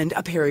and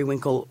a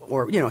periwinkle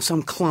or,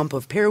 some clump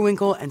of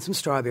periwinkle and some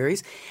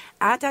strawberries.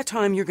 At that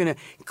time, you're going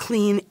to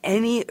clean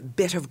any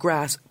bit of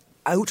grass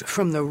out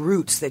from the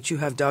roots that you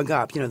have dug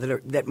up,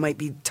 that might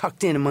be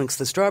tucked in amongst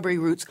the strawberry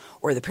roots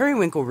or the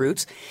periwinkle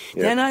roots.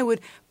 Yeah. Then I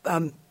would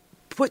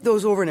put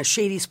those over in a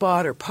shady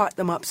spot or pot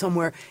them up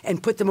somewhere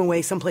and put them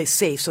away someplace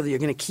safe so that you're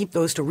going to keep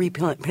those to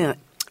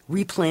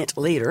replant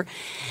later.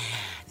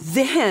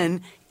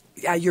 Then,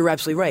 you're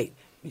absolutely right.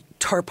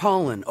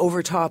 Tarpaulin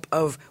over top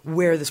of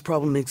where this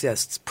problem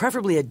exists,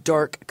 preferably a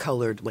dark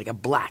colored, like a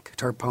black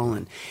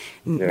tarpaulin,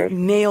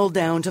 nailed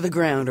down to the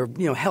ground or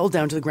held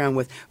down to the ground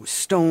with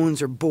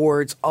stones or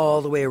boards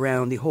all the way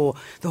around the whole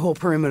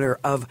perimeter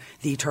of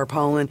the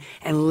tarpaulin,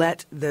 and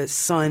let the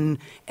sun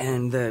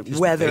and the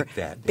weather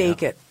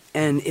bake it,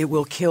 and it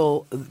will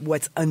kill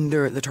what's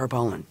under the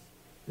tarpaulin.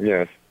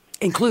 Yes,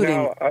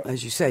 including,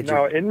 as you said.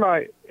 Now, in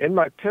my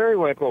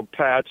periwinkle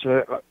patch,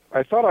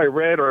 I thought I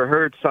read or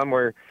heard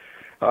somewhere.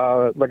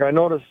 I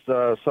noticed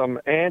some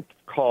ant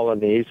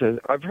colonies, and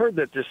I've heard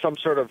that there's some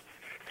sort of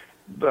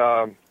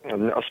a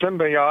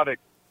symbiotic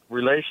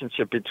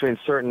relationship between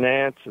certain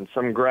ants and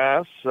some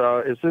grass.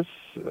 Is this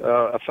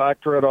a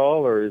factor at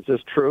all, or is this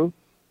true?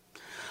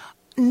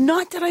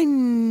 Not that I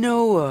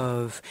know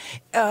of.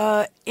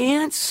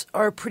 Ants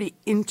are pretty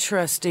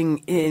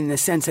interesting in the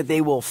sense that they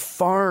will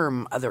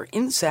farm other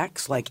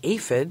insects like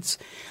aphids.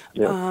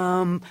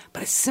 Yeah.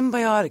 But a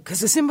symbiotic,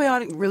 because the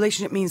symbiotic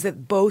relationship means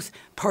that both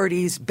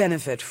parties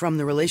benefit from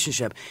the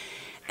relationship.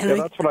 And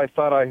that's what I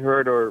thought I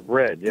heard or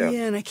read, Yeah,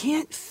 and I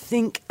can't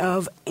think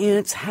of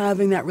ants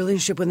having that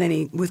relationship with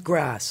any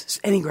grass.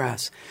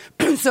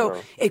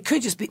 So it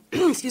could just be,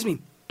 excuse me,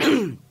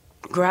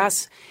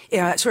 grass.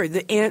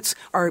 The ants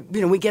are,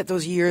 we get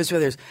those years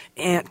where there's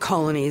ant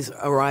colonies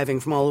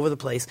arriving from all over the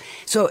place.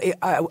 So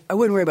I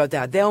wouldn't worry about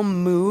that. They'll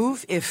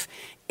move if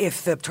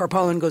the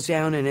tarpaulin goes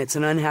down and it's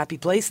an unhappy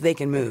place, they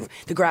can move.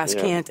 The grass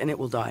can't, and it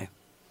will die.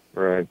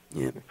 Right.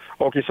 Yeah.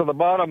 Okay, so the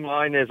bottom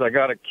line is I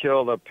got to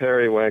kill the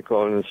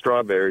periwinkle and the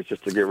strawberries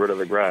just to get rid of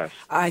the grass.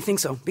 I think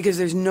so, because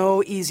there's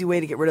no easy way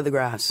to get rid of the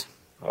grass.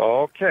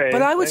 Okay.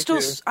 But I would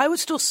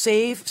still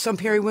save some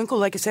periwinkle,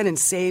 like I said, and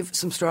save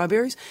some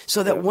strawberries,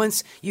 so that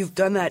once you've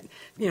done that,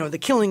 the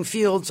killing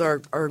fields are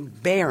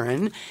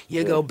barren,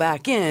 you go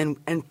back in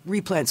and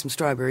replant some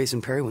strawberries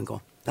and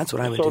periwinkle. That's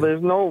what I would do. So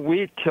there's no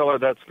weed killer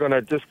that's going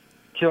to just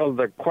kill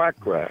the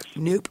quackgrass?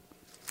 Nope.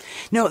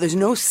 No, there's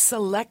no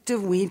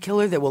selective weed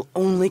killer that will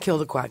only kill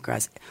the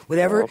quackgrass.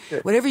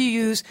 Whatever you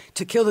use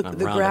to kill the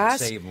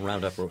grass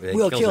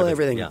will kill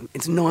everything. Yeah.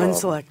 It's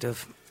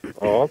non-selective.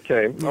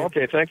 Okay. Yeah.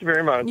 Okay, thank you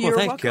very much. You're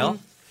welcome. Cal.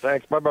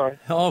 Thanks, bye-bye.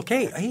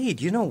 Okay, hey,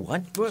 do you know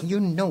what?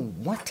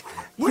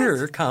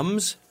 Here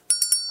comes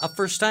a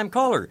first-time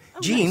caller,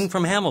 Jean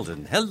from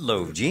Hamilton.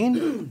 Hello,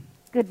 Jean.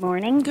 Good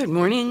morning. Good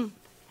morning.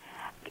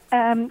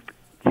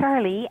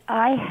 Charlie,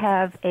 I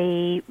have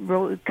a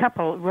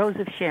couple, Rose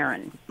of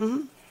Sharon,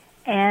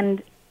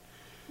 and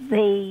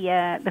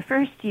the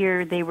first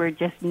year they were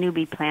just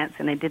newbie plants,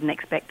 and I didn't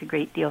expect a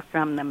great deal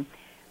from them.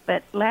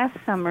 But last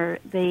summer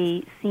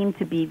they seemed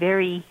to be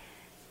very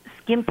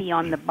skimpy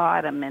on the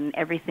bottom, and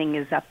everything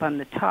is up on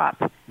the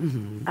top.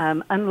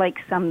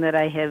 Unlike some that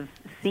I have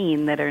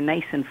seen that are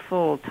nice and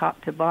full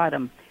top to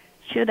bottom.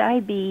 Should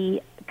I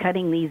be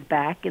cutting these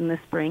back in the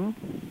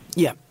spring?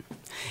 Yeah,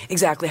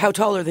 exactly. How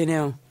tall are they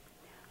now?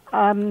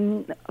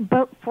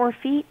 About 4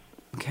 feet.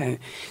 Okay.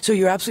 So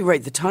you're absolutely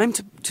right. The time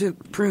to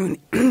prune,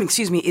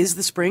 is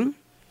the spring.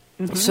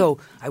 So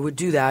I would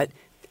do that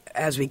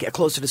as we get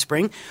closer to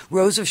spring.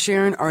 Rose of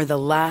Sharon are the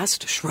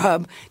last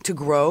shrub to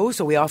grow,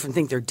 so we often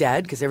think they're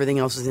dead because everything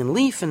else is in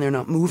leaf and they're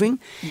not moving.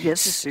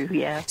 This is true,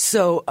 yeah.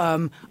 So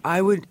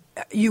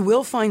you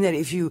will find that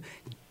if you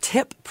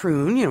tip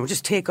prune,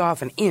 just take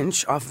off an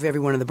inch off of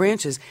every one of the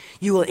branches,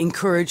 you will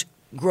encourage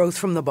growth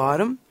from the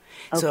bottom.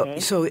 So,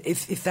 so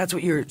if that's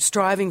what you're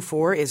striving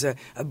for is a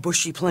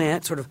bushy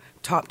plant, sort of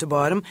top to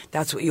bottom,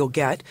 that's what you'll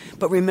get.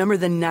 But remember,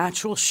 the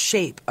natural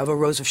shape of a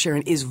Rose of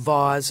Sharon is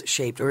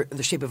vase-shaped, or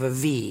the shape of a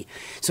V.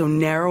 So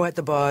narrow at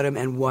the bottom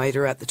and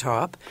wider at the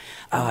top.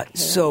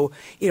 So,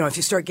 if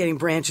you start getting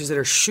branches that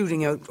are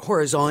shooting out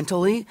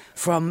horizontally,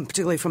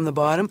 particularly from the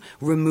bottom,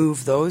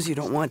 remove those. You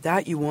don't want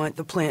that. You want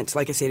the plants,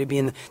 like I say, to be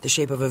in the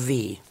shape of a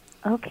V.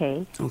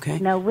 Okay. Okay.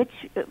 Now, will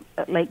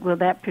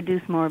that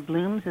produce more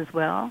blooms as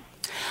well?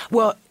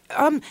 Well,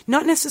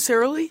 not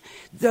necessarily.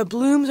 The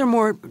blooms are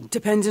more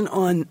dependent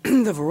on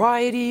the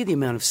variety, the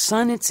amount of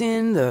sun it's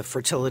in, the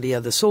fertility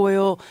of the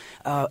soil,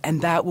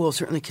 and that will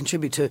certainly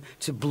contribute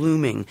to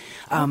blooming.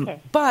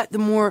 But the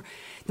more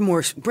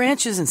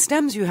branches and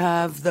stems you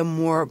have, the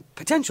more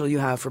potential you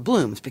have for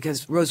blooms,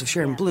 because Rose of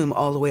Sharon bloom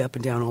all the way up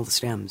and down all the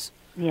stems.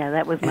 Yeah,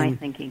 that was my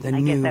thinking.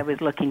 I guess I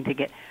was looking to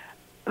get,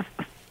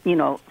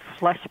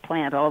 flush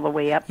plant all the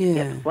way up,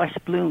 get flush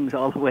blooms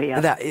all the way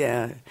up.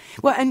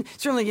 Well, and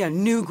certainly,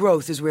 new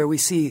growth is where we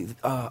see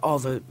all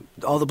the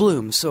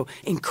blooms. So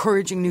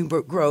encouraging new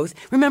growth.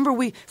 Remember,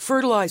 we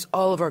fertilize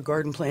all of our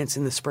garden plants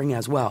in the spring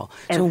as well.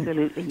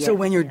 Absolutely. So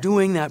when you're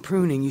doing that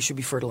pruning, you should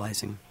be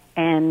fertilizing.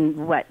 And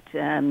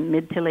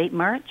mid to late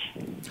March?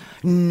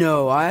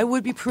 No, I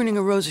would be pruning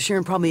a Rose of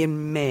Sharon probably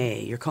in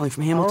May. You're calling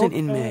from Hamilton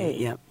in May.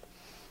 Yep.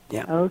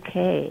 Yeah.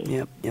 Okay.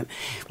 Yep.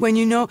 When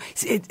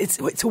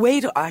it's a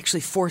way to actually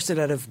force it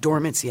out of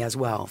dormancy as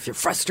well. If you're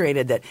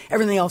frustrated that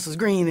everything else is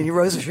green and your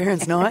Rose of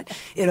Sharon's not,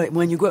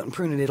 when you go out and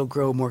prune it, it'll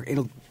grow more.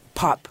 It'll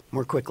pop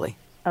more quickly.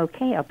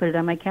 Okay, I'll put it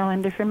on my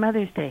calendar for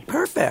Mother's Day.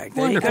 Perfect.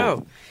 There Wonderful. you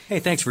go. Hey,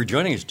 thanks for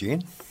joining us,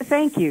 Jean.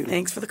 Thank you.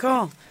 Thanks for the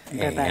call.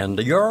 And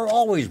you're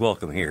always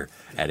welcome here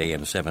at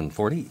AM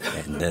 740,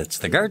 and that's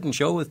The Garden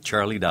Show with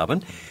Charlie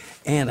Dobbin.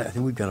 And I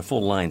think we've got a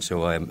full line,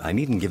 so I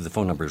needn't give the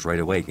phone numbers right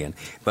away again.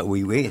 But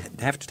we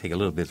have to take a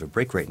little bit of a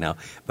break right now.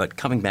 But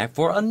coming back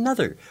for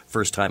another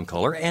first-time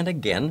caller, and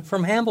again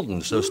from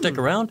Hamilton. So stick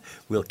around.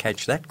 We'll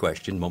catch that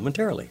question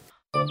momentarily.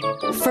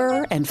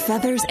 Fur and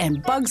feathers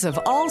and bugs of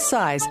all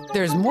size.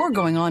 There's more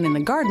going on in the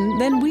garden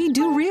than we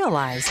do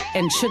realize.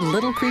 And should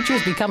little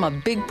creatures become a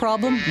big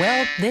problem,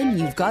 well, then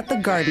you've got The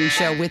Garden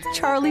Show with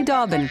Charlie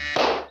Dobbin.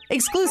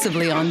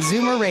 Exclusively on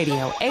Zoomer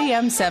Radio,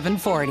 AM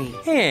 740.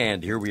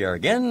 And here we are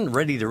again,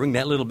 ready to ring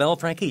that little bell,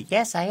 Frankie?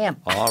 Yes, I am.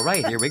 All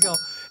right, here we go.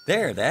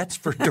 There, that's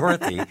for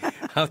Dorothy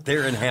out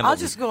there in Hamilton. I'll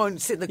just go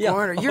and sit in the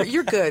corner.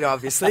 You're good,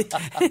 obviously.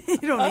 You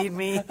don't need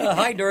me.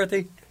 Hi,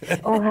 Dorothy.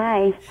 Oh,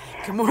 hi.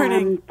 Good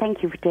morning.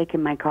 Thank you for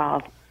taking my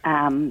call.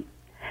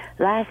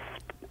 Last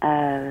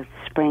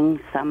spring,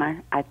 summer,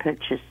 I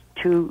purchased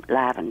 2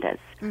 lavenders.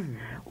 Mm-hmm.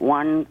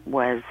 One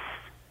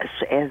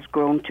has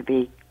grown to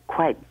be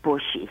quite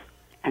bushy,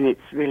 and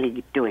it's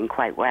really doing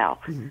quite well.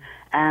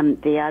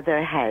 Mm-hmm. The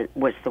other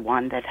was the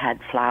one that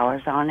had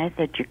flowers on it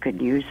that you could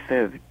use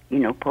for,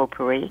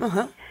 potpourri.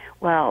 Uh-huh.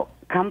 Well,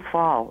 come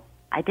fall,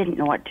 I didn't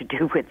know what to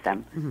do with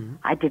them. Mm-hmm.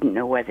 I didn't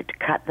know whether to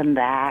cut them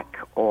back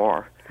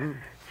or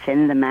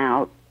thin them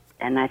out.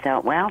 And I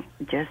thought, well,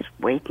 just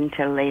wait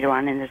until later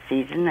on in the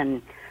season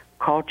and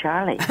call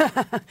Charlie.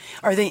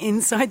 Are they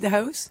inside the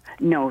house?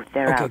 No,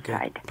 they're Good.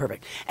 outside.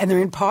 Perfect. And they're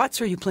in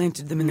pots, or you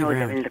planted them in the ground?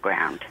 No, they're in the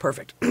ground.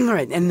 Perfect. All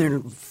right. And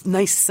they're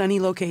nice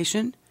sunny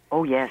location?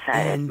 Oh, yes.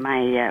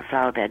 My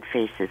flower bed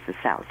faces the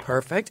south.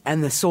 Perfect.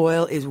 And the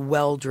soil is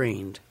well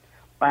drained?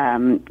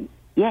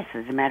 Yes,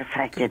 as a matter of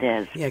fact, it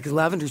is. Yeah, because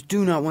lavenders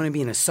do not want to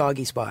be in a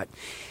soggy spot.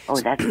 Oh,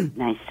 that's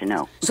nice to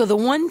know. So the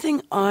one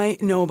thing I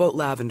know about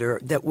lavender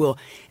that will...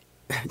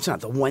 It's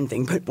not the one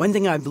thing, but one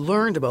thing I've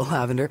learned about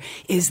lavender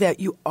is that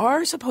you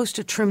are supposed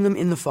to trim them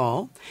in the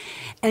fall,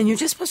 and you're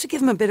just supposed to give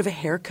them a bit of a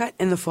haircut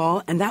in the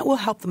fall, and that will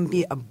help them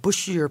be a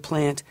bushier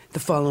plant the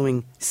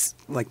following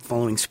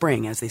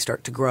spring as they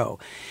start to grow.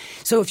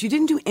 So if you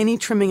didn't do any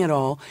trimming at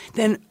all,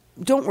 then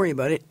don't worry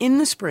about it. In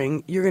the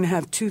spring, you're going to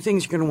have 2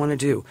 things you're going to want to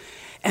do.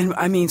 And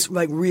I mean,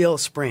 like real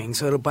spring.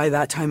 So by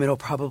that time, it'll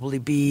probably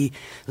be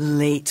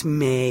late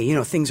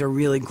May. Things are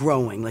really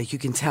growing. Like you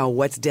can tell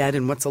what's dead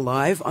and what's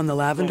alive on the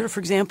lavender, for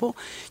example.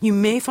 You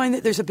may find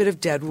that there's a bit of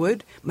dead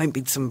wood. Might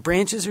be some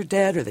branches are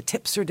dead or the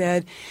tips are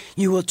dead.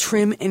 You will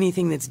trim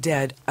anything that's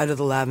dead out of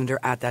the lavender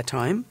at that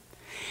time.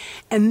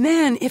 And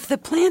then if the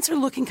plants are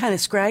looking kind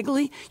of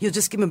scraggly, you'll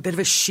just give them a bit of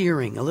a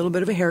shearing, a little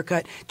bit of a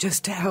haircut,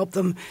 just to help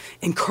them,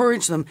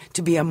 encourage them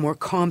to be a more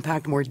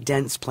compact, more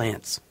dense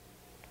plants.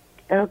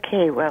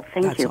 Okay, well,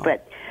 thank you. All.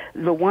 But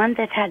the one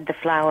that had the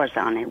flowers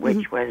on it,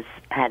 which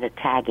had a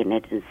tag in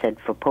it and said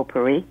for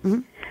potpourri,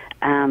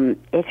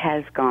 it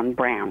has gone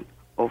brown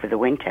over the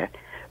winter.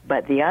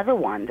 But the other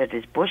one that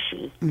is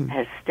bushy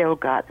has still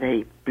got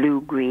the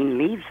blue-green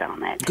leaves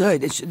on it.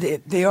 Good.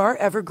 They are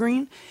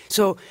evergreen,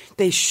 so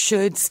they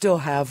should still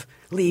have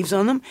leaves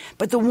on them.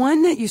 But the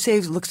one that you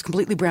say looks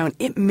completely brown,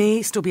 it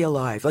may still be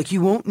alive. Like,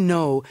 you won't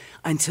know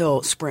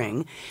until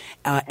spring.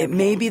 It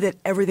may be that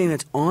everything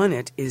that's on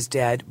it is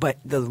dead, but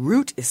the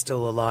root is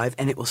still alive,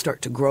 and it will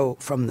start to grow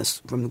from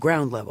the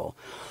ground level.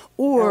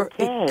 Or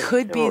it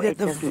could be that it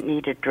doesn't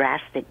need a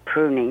drastic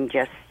pruning,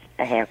 just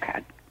a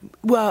haircut.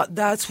 Well,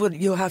 that's what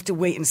you'll have to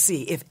wait and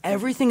see. If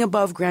everything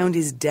above ground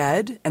is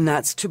dead, and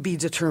that's to be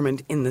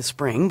determined in the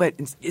spring, but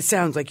it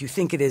sounds like you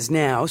think it is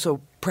now,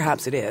 so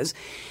perhaps it is,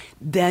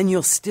 then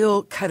you'll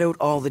still cut out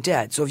all the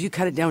dead. So if you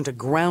cut it down to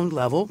ground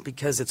level,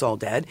 because it's all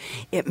dead,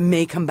 it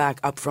may come back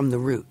up from the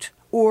root.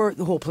 Or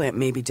the whole plant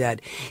may be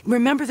dead.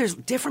 Remember, there's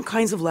different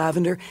kinds of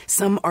lavender.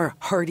 Some are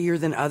hardier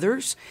than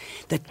others.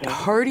 The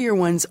hardier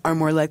ones are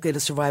more likely to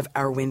survive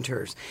our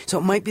winters. So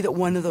it might be that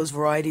one of those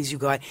varieties you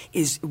got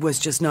was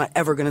just not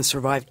ever going to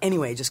survive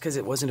anyway, just because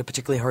it wasn't a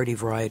particularly hardy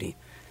variety.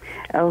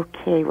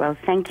 Okay, well,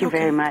 thank you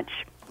very much.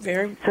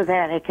 So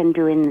that I can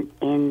do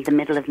in the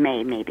middle of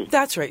May, maybe.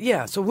 That's right.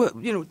 Yeah. So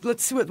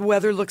let's see what the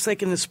weather looks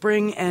like in the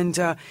spring, and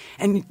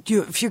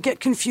if you get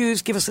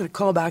confused, give us a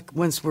call back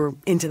once we're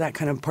into that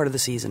kind of part of the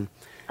season.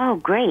 Oh,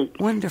 great.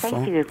 Wonderful.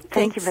 Thank you.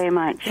 Thank you very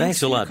much.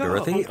 Thanks a lot,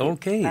 Dorothy.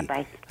 Okay.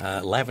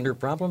 Bye-bye. Lavender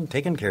problem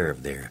taken care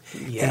of there.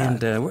 Yeah.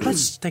 And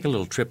let's take a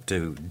little trip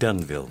to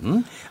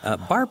Dunnville.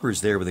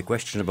 Barbara's there with a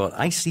question about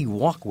icy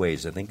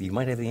walkways. I think you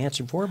might have the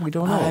answer for it. We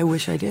don't know. I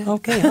wish I did.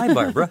 Okay. Hi,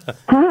 Barbara.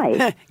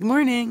 Hi. Good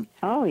morning.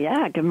 Oh,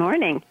 yeah. Good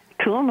morning.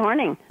 Cool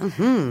morning.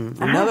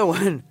 Mm-hmm. Another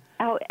one.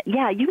 Oh,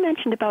 yeah. You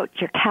mentioned about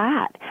your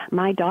cat.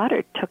 My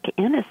daughter took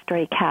in a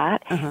stray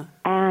cat,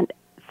 and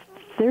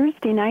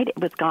Thursday night, it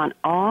was gone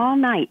all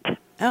night.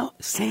 Oh,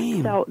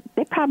 same. So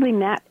they probably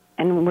met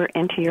and were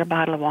into your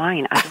bottle of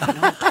wine. I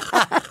don't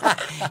know.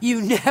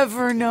 You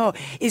never know.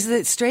 Is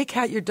the stray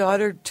cat your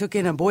daughter took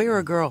in a boy or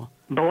a girl?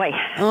 Boy.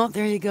 Oh,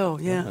 there you go.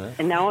 Yeah.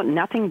 No,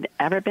 nothing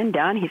ever been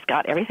done. He's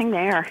got everything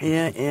there.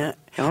 Yeah.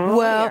 Oh,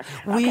 well,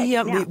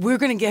 dear. we're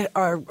going to get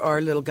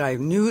our little guy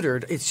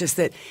neutered. It's just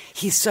that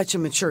he's such a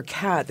mature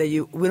cat that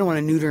we don't want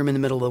to neuter him in the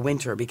middle of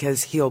winter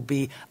because he'll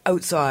be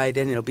outside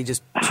and it'll be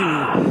just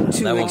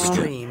too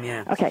extreme.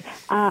 Yeah. Okay.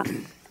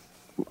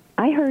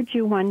 I heard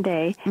you one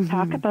day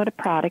talk about a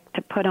product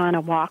to put on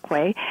a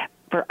walkway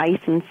for ice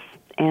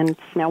and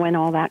snow and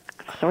all that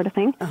sort of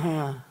thing.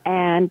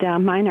 And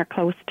mine are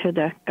close to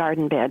the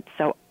garden bed,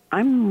 so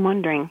I'm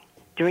wondering,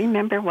 do you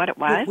remember what it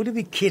was? Would it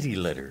be kitty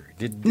litter?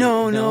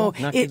 No.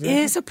 It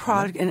is a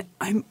product, and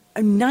I'm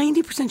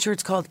 90% sure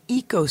it's called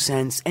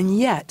EcoSense, and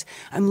yet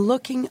I'm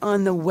looking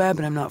on the web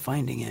and I'm not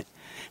finding it.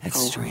 That's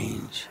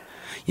strange.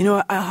 You know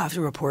what? I'll have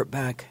to report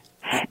back.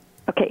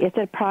 Okay, is it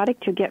a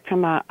product you get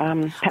from a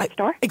pet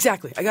store?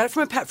 Exactly. I got it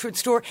from a pet food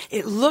store.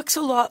 It looks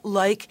a lot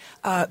like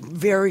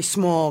very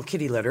small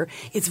kitty litter.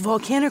 It's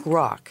volcanic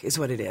rock is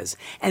what it is.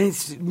 And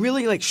it's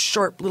really like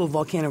sharp little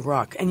volcanic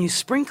rock. And you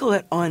sprinkle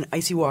it on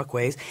icy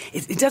walkways.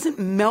 It doesn't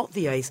melt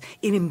the ice.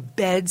 It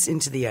embeds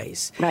into the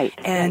ice. Right.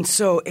 And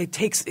so it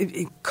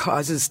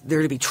causes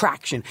there to be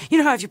traction. You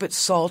know how if you put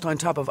salt on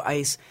top of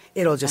ice,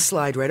 it'll just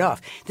slide right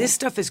off. This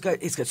stuff it's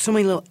got so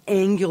many little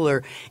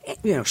angular,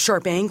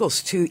 sharp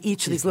angles to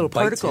each of these little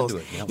particles.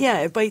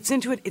 It bites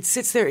into it. It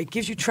sits there. It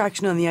gives you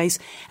traction on the ice.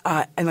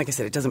 And like I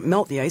said, it doesn't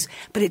melt the ice,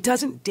 but it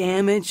doesn't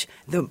damage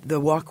the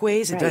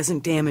walkways. It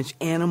doesn't damage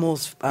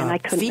animals' feet. And I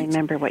couldn't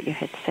remember what you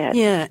had said.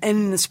 Yeah, and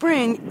in the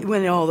spring,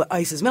 when all the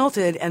ice is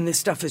melted and this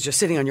stuff is just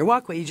sitting on your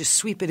walkway, you just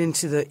sweep it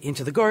into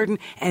the garden,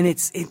 and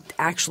it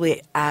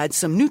actually adds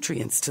some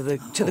nutrients to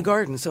the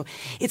garden. So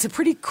it's a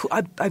pretty cool.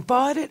 I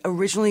bought it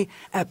originally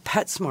at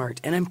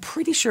PetSmart, and I'm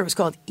pretty sure it was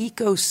called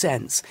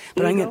EcoSense.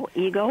 But Eco,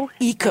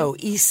 ECO.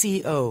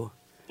 ECO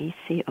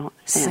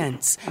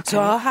Sense. Okay. So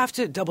I'll have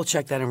to double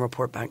check that and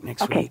report back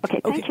next week. Okay,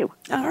 thank you.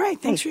 All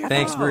right, thanks for your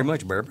Thanks call. very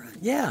much, Barbara.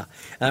 Yeah.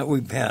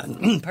 We've had,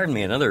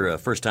 another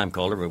first-time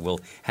caller, but we'll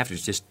have to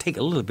just take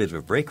a little bit of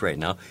a break right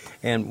now.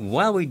 And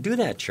while we do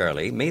that,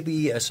 Charlie,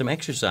 maybe some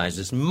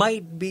exercises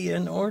might be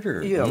in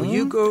order. Yeah,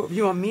 you go.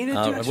 You want me to do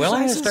exercises? Well, I'm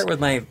going to start with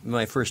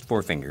my first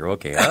forefinger.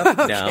 Okay,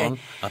 up, down,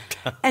 up,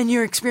 down. And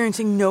you're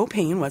experiencing no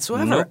pain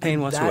whatsoever. No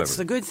pain whatsoever. That's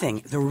the good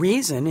thing. The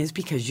reason is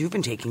because you've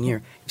been taking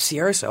your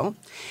Sierrasil,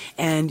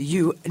 and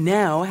you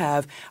now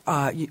have,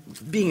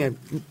 being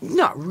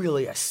not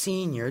really a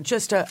senior,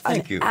 just an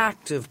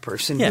active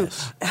person,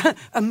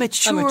 a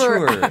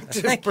mature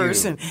active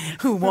person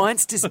who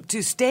wants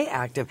to stay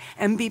active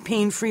and be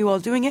pain-free while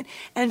doing it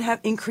and have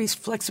increased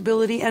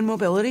flexibility and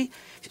mobility.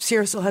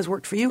 Sierrasil has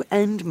worked for you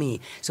and me.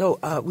 So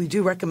we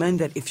do recommend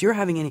that if you're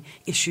having any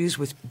issues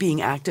with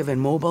being active and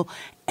mobile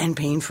and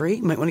pain-free,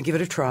 you might want to give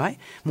it a try.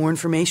 More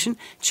information,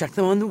 check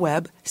them on the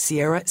web,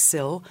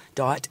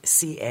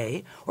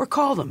 sierrasil.ca, or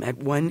call them at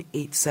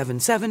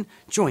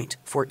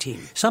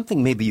 1-877-JOINT-14.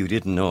 Something maybe you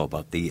didn't know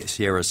about the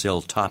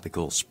Sierrasil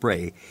topical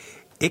spray.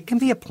 It can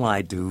be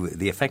applied to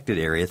the affected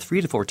area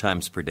 3 to 4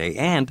 times per day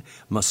and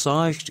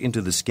massaged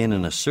into the skin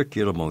in a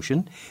circular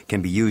motion,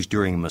 can be used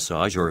during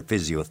massage or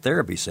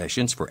physiotherapy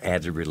sessions for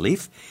added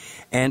relief,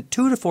 and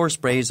 2 to 4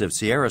 sprays of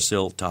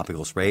Sierrasil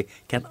topical spray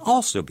can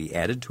also be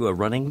added to a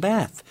running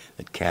bath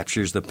that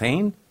captures the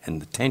pain and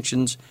the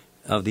tensions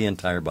of the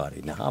entire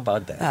body. Now, how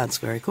about that? That's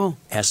very cool.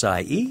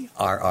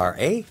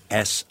 SIERRASIL.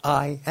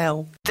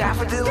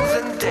 Daffodils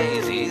and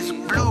daisies,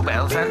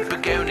 bluebells and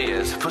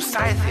begonias,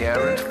 forsythia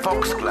and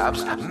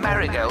foxgloves,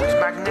 marigolds,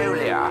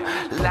 magnolia,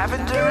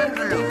 lavender and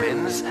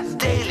lupins,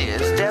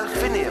 dahlias,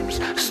 delphiniums,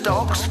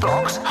 stalks,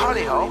 phlox,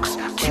 hollyhocks,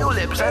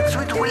 tulips and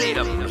sweet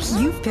williams.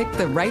 You've picked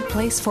the right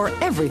place for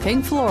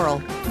everything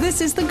floral.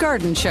 This is The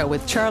Garden Show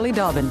with Charlie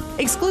Dobbin,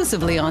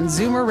 exclusively on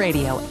Zoomer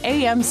Radio,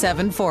 AM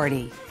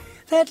 740.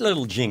 That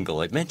little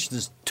jingle, it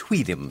mentions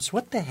tweetums.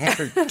 What the heck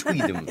are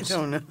tweetums? I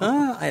don't know.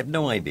 I have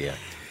no idea.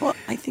 Well,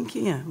 I think,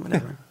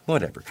 whatever.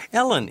 Whatever.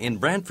 Ellen in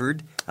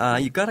Brantford,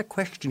 you got a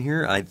question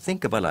here, I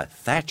think, about a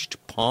thatched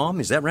palm.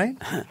 Is that right?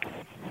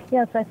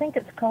 Yes, I think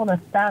it's called a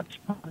thatch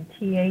palm,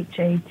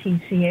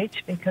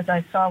 THATCH, because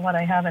I saw what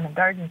I have in a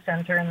garden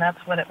center, and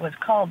that's what it was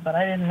called, but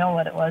I didn't know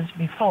what it was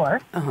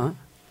before. Uh-huh.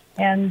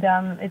 And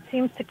it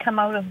seems to come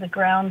out of the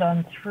ground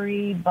on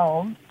 3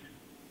 bulbs.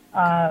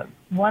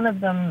 One of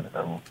them,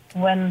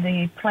 when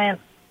the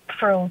plant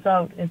furls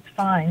out, it's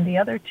fine. The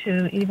other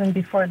 2, even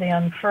before they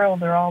unfurl,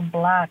 they're all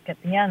black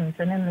at the ends.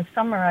 And in the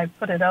summer, I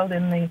put it out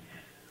in the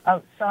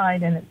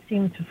outside, and it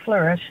seemed to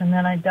flourish. And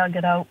then I dug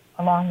it out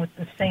along with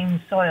the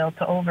same soil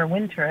to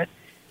overwinter it,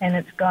 and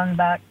it's gone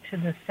back to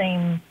the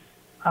same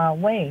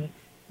way.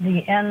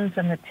 The ends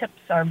and the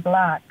tips are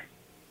black,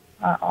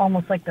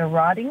 almost like they're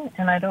rotting,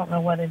 and I don't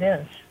know what it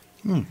is.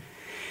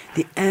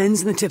 The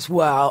ends and the tips.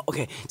 Wow.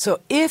 Okay. So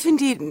if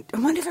indeed, I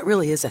wonder if it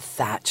really is a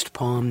thatched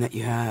palm that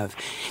you have.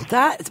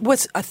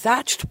 What's a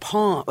thatched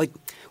palm?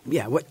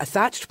 What a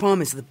thatched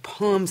palm is the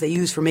palms they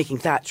use for making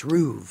thatched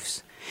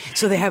roofs.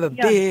 So they have a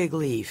big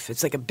leaf.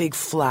 It's like a big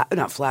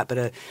not flat,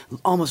 but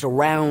almost a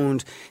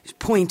round,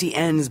 pointy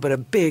ends, but a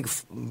big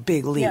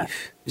leaf. Yeah.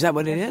 Is that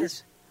what it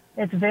is?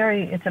 It's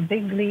a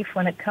big leaf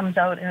when it comes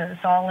out, and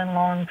it's all in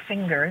long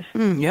fingers.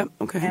 Yep,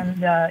 okay.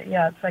 And,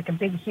 it's like a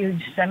big,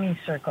 huge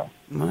semicircle.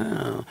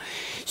 Wow.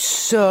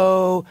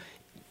 So,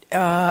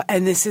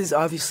 and this is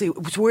obviously,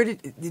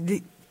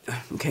 okay,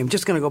 I'm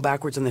just going to go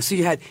backwards on this. So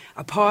you had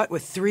a pot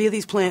with 3 of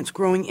these plants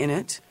growing in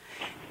it.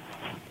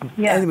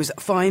 Yeah. And it was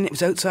fine. It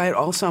was outside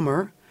all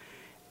summer.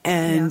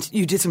 And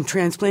you did some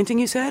transplanting,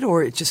 you said,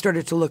 or it just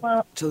started to look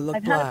I've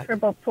black? had it for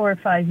about 4 or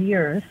 5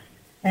 years,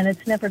 and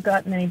it's never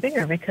gotten any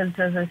bigger because,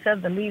 as I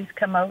said, the leaves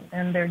come out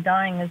and they're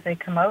dying as they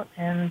come out.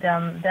 And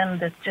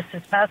then just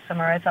this past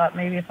summer, I thought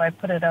maybe if I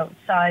put it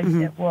outside,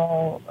 it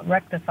will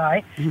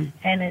rectify.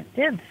 And it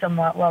did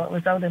somewhat while it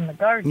was out in the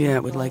garden. Yeah,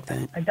 it would like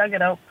that. I dug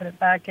it out, put it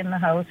back in the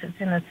house. It's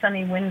in a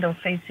sunny window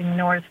facing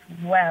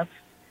northwest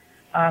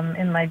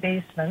in my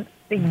basement,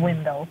 big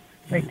window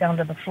right down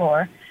to the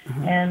floor.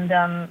 And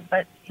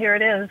but here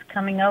it is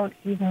coming out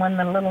even when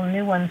the little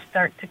new ones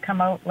start to come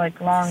out like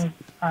long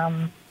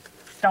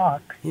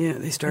stalk. Yeah,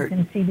 they start. You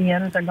can see the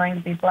ends are going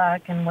to be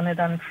black, and when it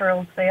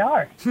unfurls, they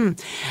are.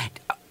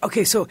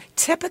 Okay, so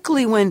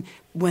typically when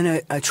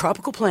a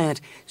tropical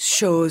plant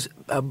shows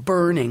a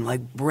burning,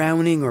 like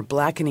browning or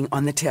blackening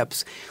on the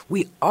tips,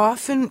 we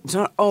often, it's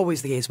not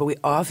always the case, but we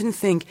often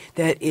think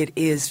that it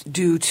is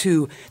due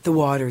to the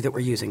water that we're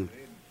using.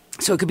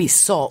 So it could be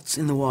salts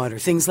in the water,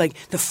 things like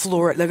the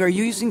fluoride. Like, are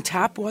you using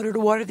tap water to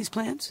water these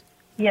plants?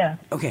 Yeah.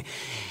 Okay.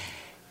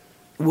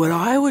 What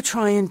I would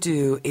try and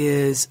do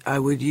is I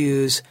would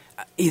use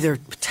either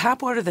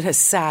tap water that has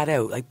sat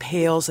out, like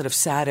pails that have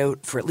sat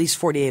out for at least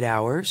 48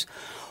 hours,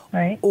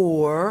 right?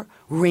 Or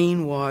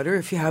rainwater,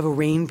 if you have a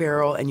rain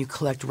barrel and you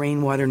collect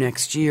rainwater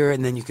next year,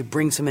 and then you could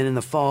bring some in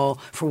the fall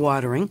for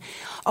watering.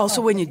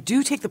 Also, when you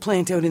do take the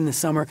plant out in the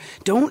summer,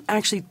 don't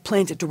actually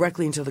plant it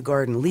directly into the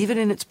garden. Leave it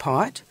in its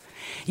pot.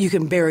 You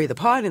can bury the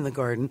pot in the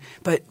garden,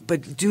 but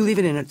do leave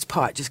it in its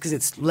pot just because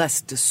it's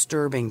less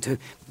disturbing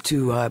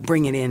to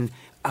bring it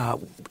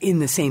in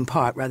the same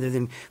pot rather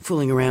than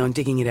fooling around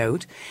digging it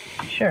out.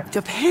 Sure.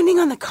 Depending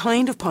on the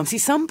kind of palm. See,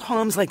 some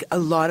palms like a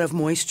lot of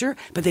moisture,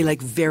 but they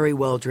like very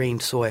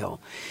well-drained soil.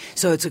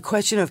 So it's a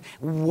question of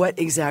what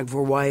exact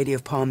variety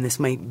of palm this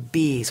might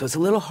be. So it's a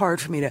little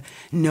hard for me to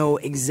know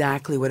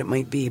exactly what it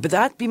might be. But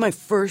that'd be my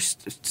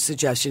first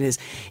suggestion is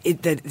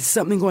that it's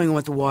something going on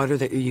with the water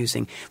that you're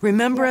using.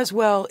 Remember as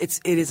well, it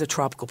is a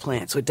tropical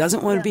plant. So it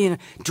doesn't want to be in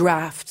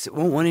drafts. It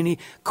won't want any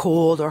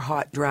cold or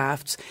hot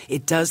drafts.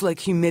 It does like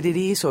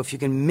humidity. So if you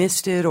can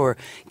mist it or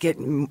get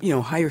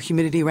higher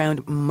humidity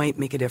around, might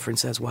make a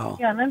difference as well.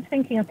 Yeah, and I'm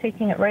thinking of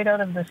taking it right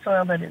out of the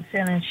soil that it's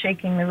in and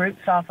shaking the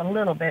roots off a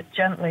little bit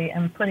gently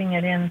and putting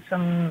it in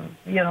some,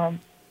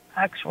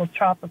 actual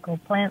tropical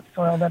plant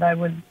soil that I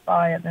would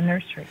buy at the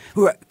nursery.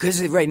 Right,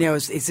 because right now,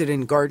 is it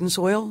in garden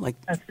soil?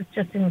 It's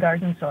just in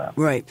garden soil.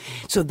 Right.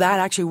 So that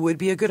actually would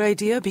be a good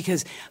idea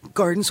because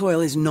garden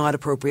soil is not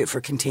appropriate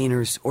for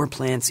containers or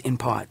plants in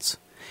pots.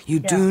 You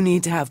do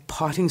need to have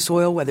potting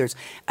soil, whether it's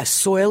a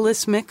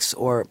soilless mix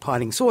or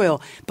potting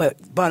soil,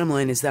 but bottom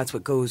line is that's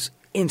what goes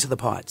into the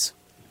pots.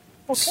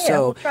 Okay, I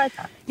will try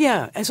that.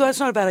 Yeah, and so that's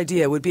not a bad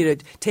idea. It would be to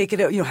take it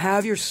out,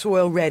 have your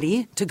soil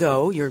ready to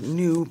go, your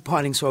new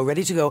potting soil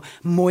ready to go,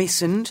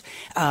 moistened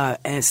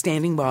and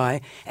standing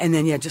by, and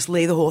then, just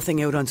lay the whole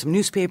thing out on some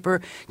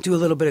newspaper, do a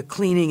little bit of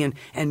cleaning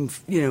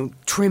and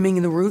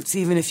trimming the roots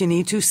even if you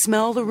need to.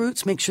 Smell the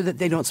roots, make sure that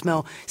they don't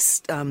smell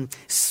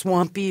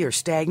swampy or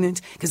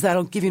stagnant, because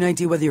that'll give you an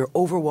idea whether you're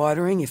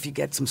overwatering if you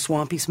get some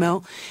swampy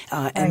smell.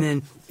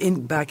 And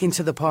then back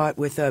into the pot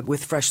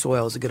with fresh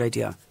soil is a good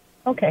idea.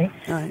 Okay.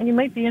 Right. And you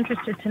might be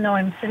interested to know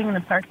I'm sitting in the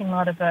parking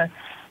lot of a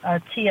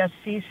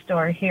TSC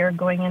store here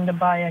going in to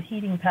buy a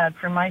heating pad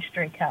for my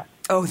stray cat.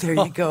 Oh, there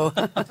you go.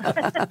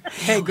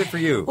 Hey, good for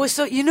you. Well,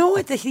 so you know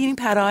what the heating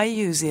pad I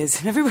use is,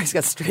 and everybody's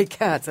got stray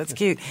cats. That's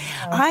cute.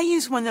 I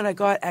use one that I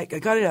got it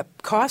at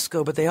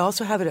Costco, but they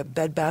also have it at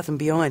Bed Bath &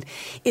 Beyond.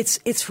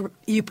 It's for,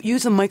 you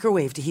use a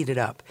microwave to heat it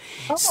up.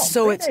 Oh,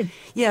 so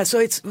good. so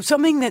it's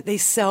something that they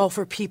sell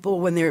for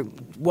people when they're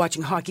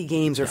watching hockey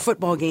games or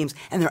football games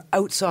and they're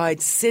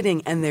outside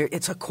sitting and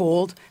it's a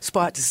cold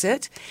spot to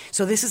sit.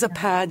 So this is a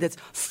pad that's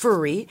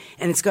furry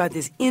and it's got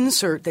this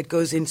insert that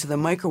goes into the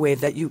microwave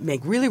that you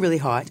make really,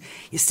 really hot.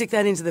 You stick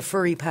that into the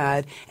furry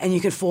pad, and you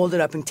can fold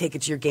it up and take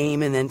it to your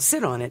game, and then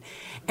sit on it.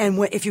 And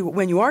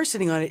when you are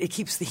sitting on it, it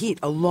keeps the heat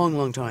a long,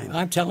 long time.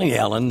 I'm telling you,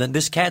 Ellen, that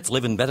this cat's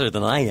living better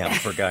than I am.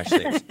 For gosh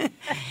sakes,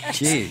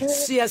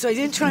 jeez. So I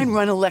did try and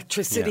run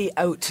electricity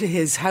out to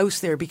his house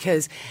there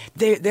because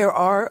there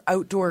are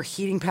outdoor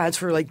heating pads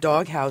for like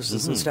dog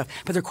houses and stuff,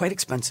 but they're quite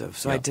expensive.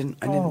 So I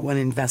didn't want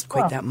to invest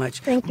quite that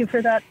much. Thank you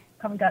for that.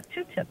 I've got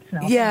 2 tips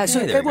now. Yeah,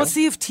 so we'll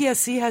see if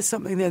TSC has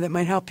something there that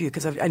might help you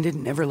because I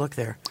didn't ever look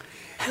there.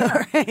 All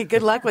right,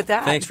 good luck with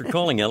that. Thanks for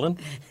calling, Ellen.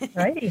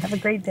 Righty, have a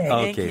great day.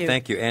 Okay,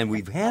 thank you. And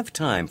we have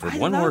time for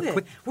one more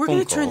quick We're phone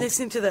going to turn call. this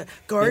into the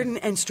Garden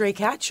and Stray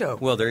Cat Show.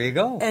 Well, there you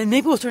go. And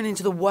maybe we'll turn it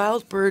into the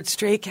Wild Bird,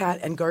 Stray Cat,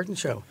 and Garden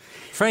Show.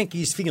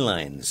 Frankie's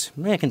Felines.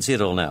 I can see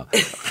it all now.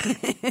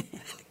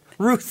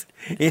 Ruth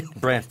in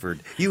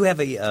Brantford, you have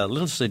a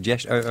little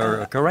suggestion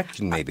or a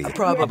correction maybe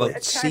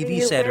about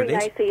CD Saturdays?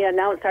 Very nicely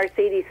announced our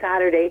CD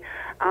Saturday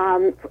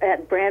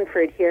at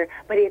Brantford here,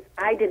 but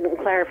I didn't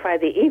clarify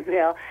the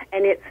email,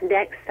 and it's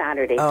next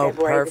Saturday,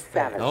 February the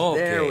 7th. Okay,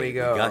 there we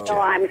go. Gotcha. So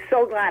I'm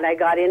so glad I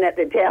got in at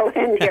the tail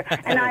end here.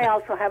 And I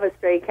also have a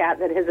stray cat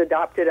that has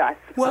adopted us.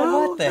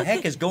 Well, what the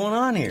heck is going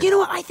on here? You know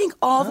what? I think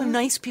all the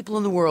nice people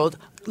in the world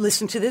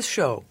listen to this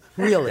show.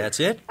 Really. That's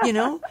it? You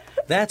know?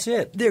 That's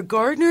it. They're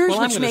gardeners,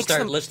 well, which I'm makes start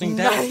them listening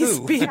down nice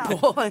too.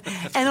 people.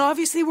 And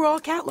obviously, we're all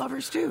cat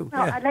lovers, too.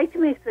 Well, I'd like to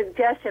make a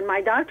suggestion.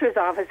 My doctor's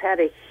office had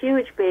a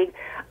huge, big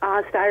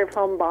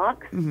styrofoam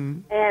box,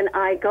 and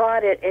I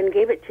got it and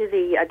gave it to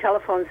the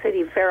Telephone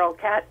City Feral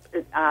Cat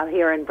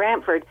here in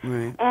Brantford,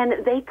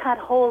 and they cut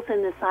holes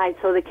in the side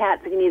so the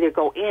cats can either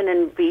go in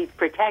and be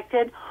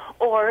protected,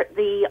 or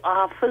the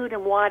food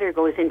and water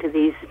goes into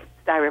these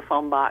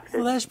styrofoam boxes.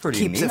 Well, that's pretty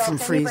Keeps neat. it from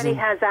if freezing. anybody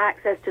has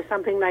access to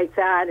something like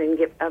that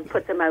and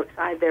put them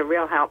outside, they're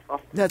real helpful.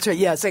 That's right.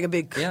 Yeah, it's like a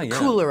big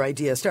cooler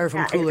idea,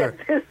 styrofoam cooler.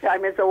 Except this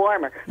time it's a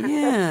warmer.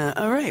 Yeah.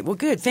 All right. Well,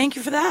 good. Thank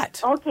you for that.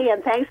 Okay,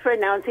 and thanks for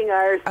announcing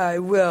ours. I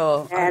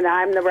will. And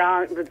I'm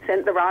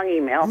sent the wrong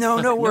email.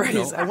 No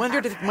worries. I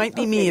wondered if it might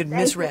be me and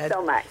misread. Thank you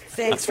so much.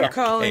 Thanks for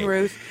calling,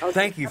 Ruth. Okay,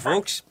 Thank you,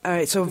 folks. All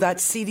right, so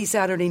that's CD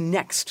Saturday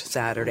next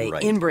Saturday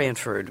in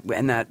Brantford,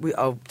 and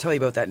I'll tell you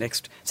about that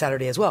next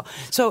Saturday as well.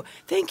 So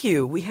thank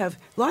you. We have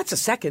lots of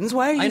seconds.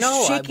 Why are you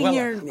shaking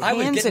your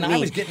hands at me? I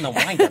was getting a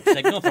wind-up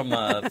signal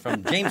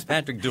from James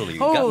Patrick Dooley.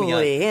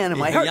 Holy Hannah,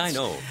 my heart. Yeah, I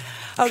know.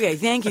 Okay,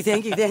 thank you.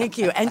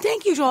 And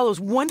thank you to all those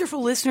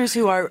wonderful listeners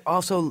who are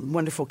also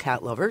wonderful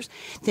cat lovers.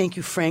 Thank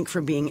you, Frank,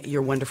 for being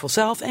your wonderful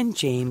self, and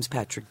James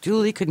Patrick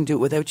Dooley. Couldn't do it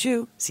without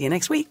you. See you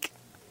next week.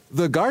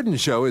 The Garden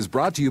Show is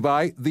brought to you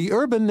by the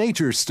Urban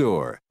Nature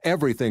Store.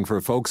 Everything for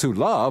folks who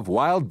love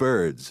wild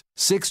birds.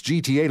 6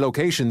 GTA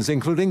locations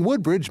including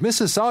Woodbridge,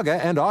 Mississauga,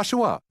 and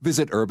Oshawa.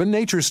 Visit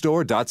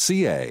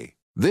urbannaturestore.ca.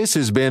 This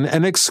has been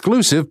an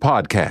exclusive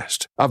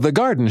podcast of The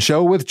Garden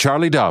Show with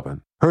Charlie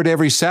Dobbin. Heard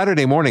every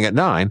Saturday morning at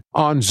 9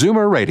 on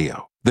Zoomer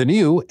Radio, the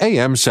new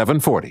AM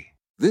 740.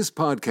 This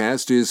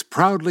podcast is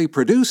proudly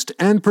produced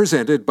and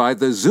presented by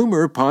the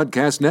Zoomer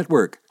Podcast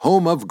Network,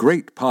 home of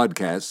great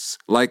podcasts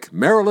like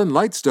Marilyn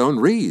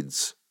Lightstone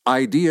Reads,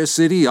 Idea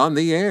City on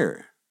the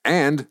Air,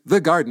 and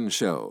The Garden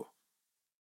Show.